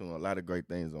stay tuned. A lot of great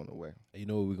things on the way. Hey, you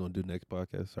know what we're going to do next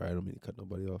podcast? Sorry, I don't mean to cut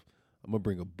nobody off. I'm going to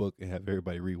bring a book and have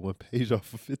everybody read one page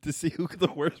off of it to see who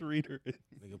the worst reader is.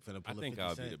 Nigga finna I pull a think 50 I'll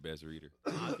be cent. the best reader. I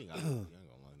think I ain't gonna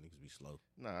lie, niggas be slow.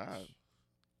 Nah,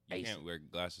 You can't wear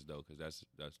glasses though, because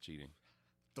that's cheating.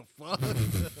 The fuck?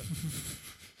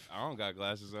 I don't got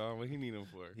glasses on. What he need them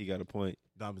for? He got a point.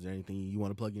 Dom, is there anything you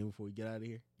want to plug in before we get out of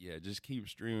here? Yeah, just keep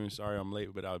streaming. Sorry I'm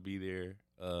late, but I'll be there.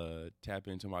 Tap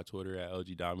into my Twitter at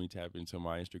LG Dami. Tap into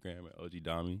my Instagram at LG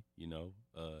Dami. You know,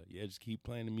 yeah, just keep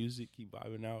playing the music, keep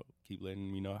vibing out, keep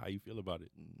letting me know how you feel about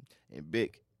it. and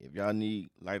Bic, if y'all need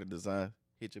lighter design,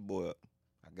 hit your boy up.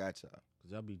 I got y'all.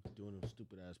 Cause y'all be doing them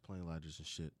stupid ass plane lighters and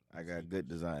shit. I got good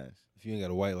designs. If you ain't got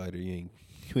a white lighter, you ain't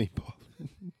balling.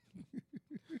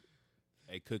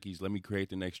 Hey, Cookies, let me create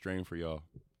the next strain for y'all.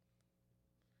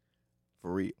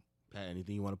 For real. Pat,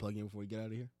 anything you want to plug in before we get out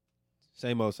of here?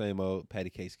 Same old. Patty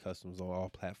Case Customs on all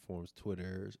platforms,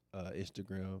 Twitter,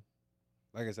 Instagram.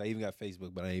 Like I said, I even got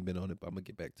Facebook, but I ain't been on it, but I'm going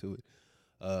to get back to it.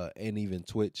 and even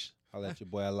Twitch. I'll let your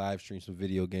boy. I live stream some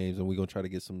video games, and we're gonna try to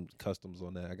get some customs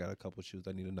on that. I got a couple shoes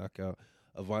I need to knock out.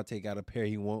 Avante got a pair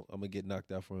he won't. I'm gonna get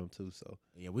knocked out for him too. So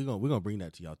Yeah, we're gonna bring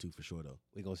that to y'all too for sure though.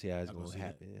 we gonna see how it's Y'all gonna gonna see that.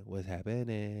 happen. What's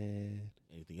happening?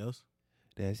 Anything else?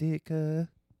 That's it, cuz.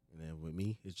 And then with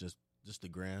me, it's just the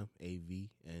gram,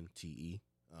 AVNTE.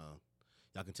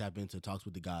 Y'all can tap into Talks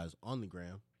with the Guys on the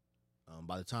gram.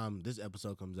 By the time this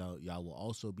episode comes out, y'all will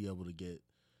also be able to get.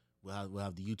 We'll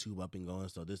have the YouTube up and going,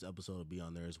 so this episode will be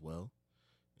on there as well.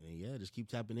 And yeah, just keep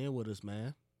tapping in with us,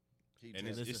 man. And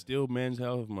it's still Men's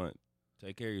Health Month.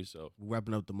 Take care of yourself. We're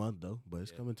wrapping up the month though, but it's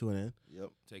coming to an end. Yep.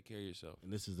 Take care of yourself.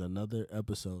 And this is another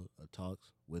episode of Talks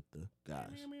with the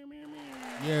Guys. Meow, meow, meow,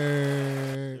 meow.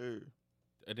 Yeah. Sure.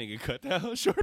 That nigga cut that out short.